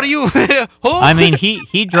 No? What are you? I mean,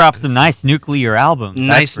 he dropped some nice nuclear albums.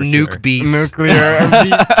 Nice nuke beats. Nuclear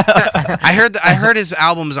beats. I heard his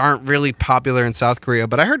albums aren't really popular in South Korea,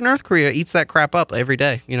 but I heard North Korea eats that crap up every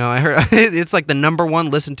day. I heard it's like the number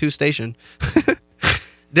one listened to station.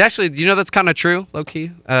 Actually, do you know that's kind of true, low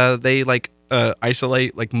key? They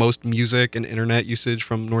isolate most music and internet usage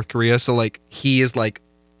from North Korea, so he is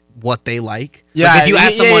what they like. If you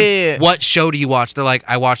ask someone, what show do you watch? They're like,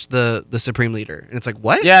 I watch the Supreme Leader. And it's like,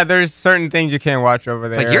 what? Yeah, there's certain things you can't watch over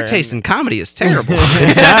there. It's like, your taste in comedy is terrible.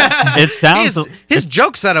 It sounds... His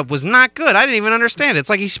joke setup was not good. I didn't even understand it. It's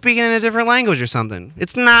like he's speaking in a different language or something.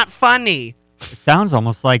 It's not funny. It sounds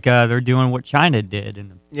almost like they're doing what China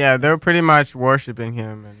did. Yeah, they're pretty much worshiping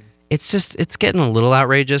him. And it's getting a little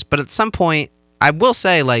outrageous, but at some point, I will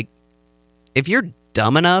say, if you're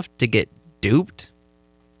dumb enough to get duped,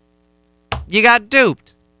 you got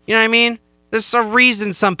duped. You know what I mean? There's a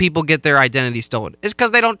reason some people get their identity stolen. It's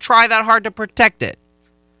because they don't try that hard to protect it.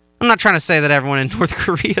 I'm not trying to say that everyone in North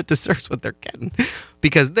Korea deserves what they're getting,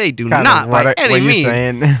 because they do not by any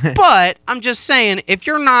means. But I'm just saying, if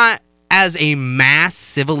you're not as a mass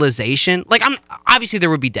civilization, obviously there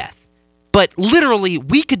would be death. But literally,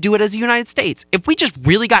 we could do it as the United States. If we just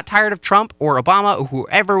really got tired of Trump or Obama or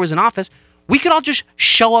whoever was in office, we could all just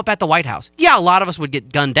show up at the White House. Yeah, a lot of us would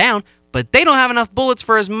get gunned down, but they don't have enough bullets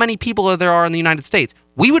for as many people as there are in the United States.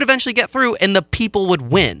 We would eventually get through, and the people would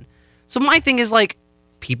win. So my thing is,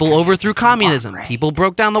 people overthrew communism. People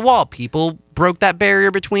broke down the wall. People broke that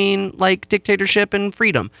barrier between like dictatorship and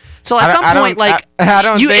freedom. So at some I point, don't- I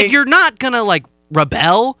don't think- if you're not gonna like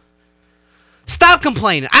rebel, stop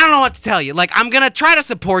complaining. I don't know what to tell you. Like, I'm going to try to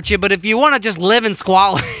support you, but if you want to just live in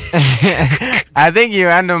squalor. I think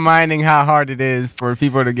you're undermining how hard it is for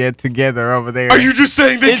people to get together over there. Are you just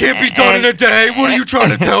saying they can't be done in a day? What are you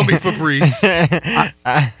trying to tell me, Fabrice?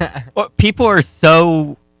 People are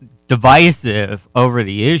so divisive over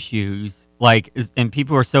the issues, and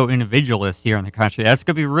people are so individualist here in the country. That's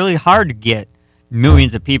going to be really hard to get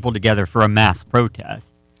millions of people together for a mass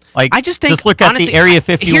protest. Like, I just think, just look at honestly, the Area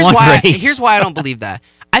 51 raid. Here's why I don't believe that.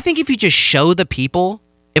 I think if you just show the people,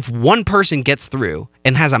 if one person gets through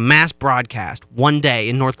and has a mass broadcast one day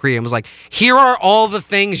in North Korea and was like, here are all the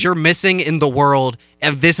things you're missing in the world,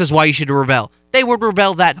 and this is why you should rebel, they would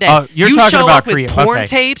rebel that day. You're you talking show about up with Korea. porn Okay.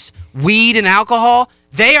 tapes, weed, and alcohol,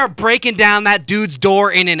 they are breaking down that dude's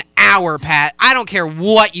door in an hour, Pat. I don't care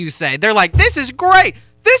what you say. They're like, this is great.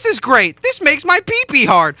 This is great. This makes my pee-pee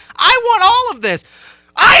hard. I want all of this.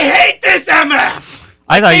 I hate this MF.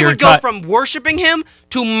 I thought They you were would go from worshiping him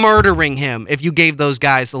to murdering him if you gave those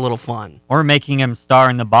guys a little fun. Or making him star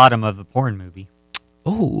in the bottom of a porn movie.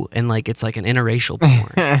 Ooh, and like it's like an interracial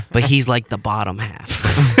porn, but he's like the bottom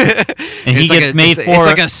half. And he It's like gets a- made it's for it's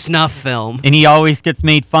like a snuff film. And he always gets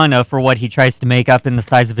made fun of for what he tries to make up in the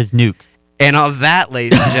size of his nukes. And of that,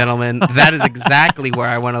 ladies and gentlemen, that is exactly where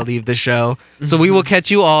I want to leave the show. So we will catch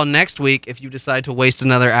you all next week if you decide to waste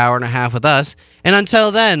another hour and a half with us. And until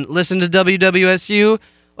then, listen to WWSU.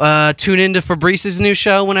 Tune into Fabrice's new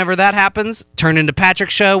show whenever that happens. Turn into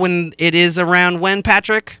Patrick's show when it is around when,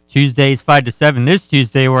 Patrick? Tuesdays 5 to 7. This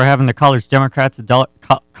Tuesday, we're having the college Democrats,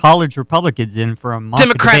 college Republicans in for a month.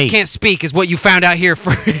 Democrats can't speak is what you found out here.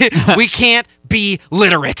 We can't be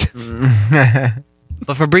literate.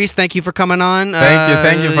 But Fabrice, thank you for coming on.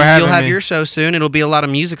 Thank you for having You'll have me. your show soon. It'll be a lot of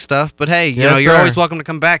music stuff. But hey, you Yes, know, you're sir. always welcome to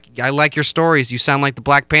come back. I like your stories. You sound like the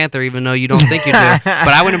Black Panther, even though you don't think you do. But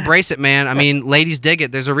I would embrace it, man. I mean, ladies dig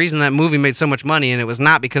it. There's a reason that movie made so much money, and it was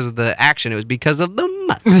not because of the action. It was because of the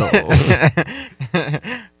muscles.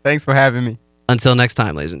 Thanks for having me. Until next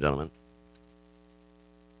time, ladies and gentlemen.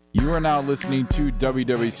 You are now listening to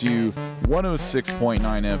WWSU 106.9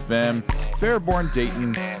 FM, Fairborn,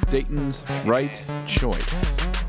 Dayton, Dayton's right choice.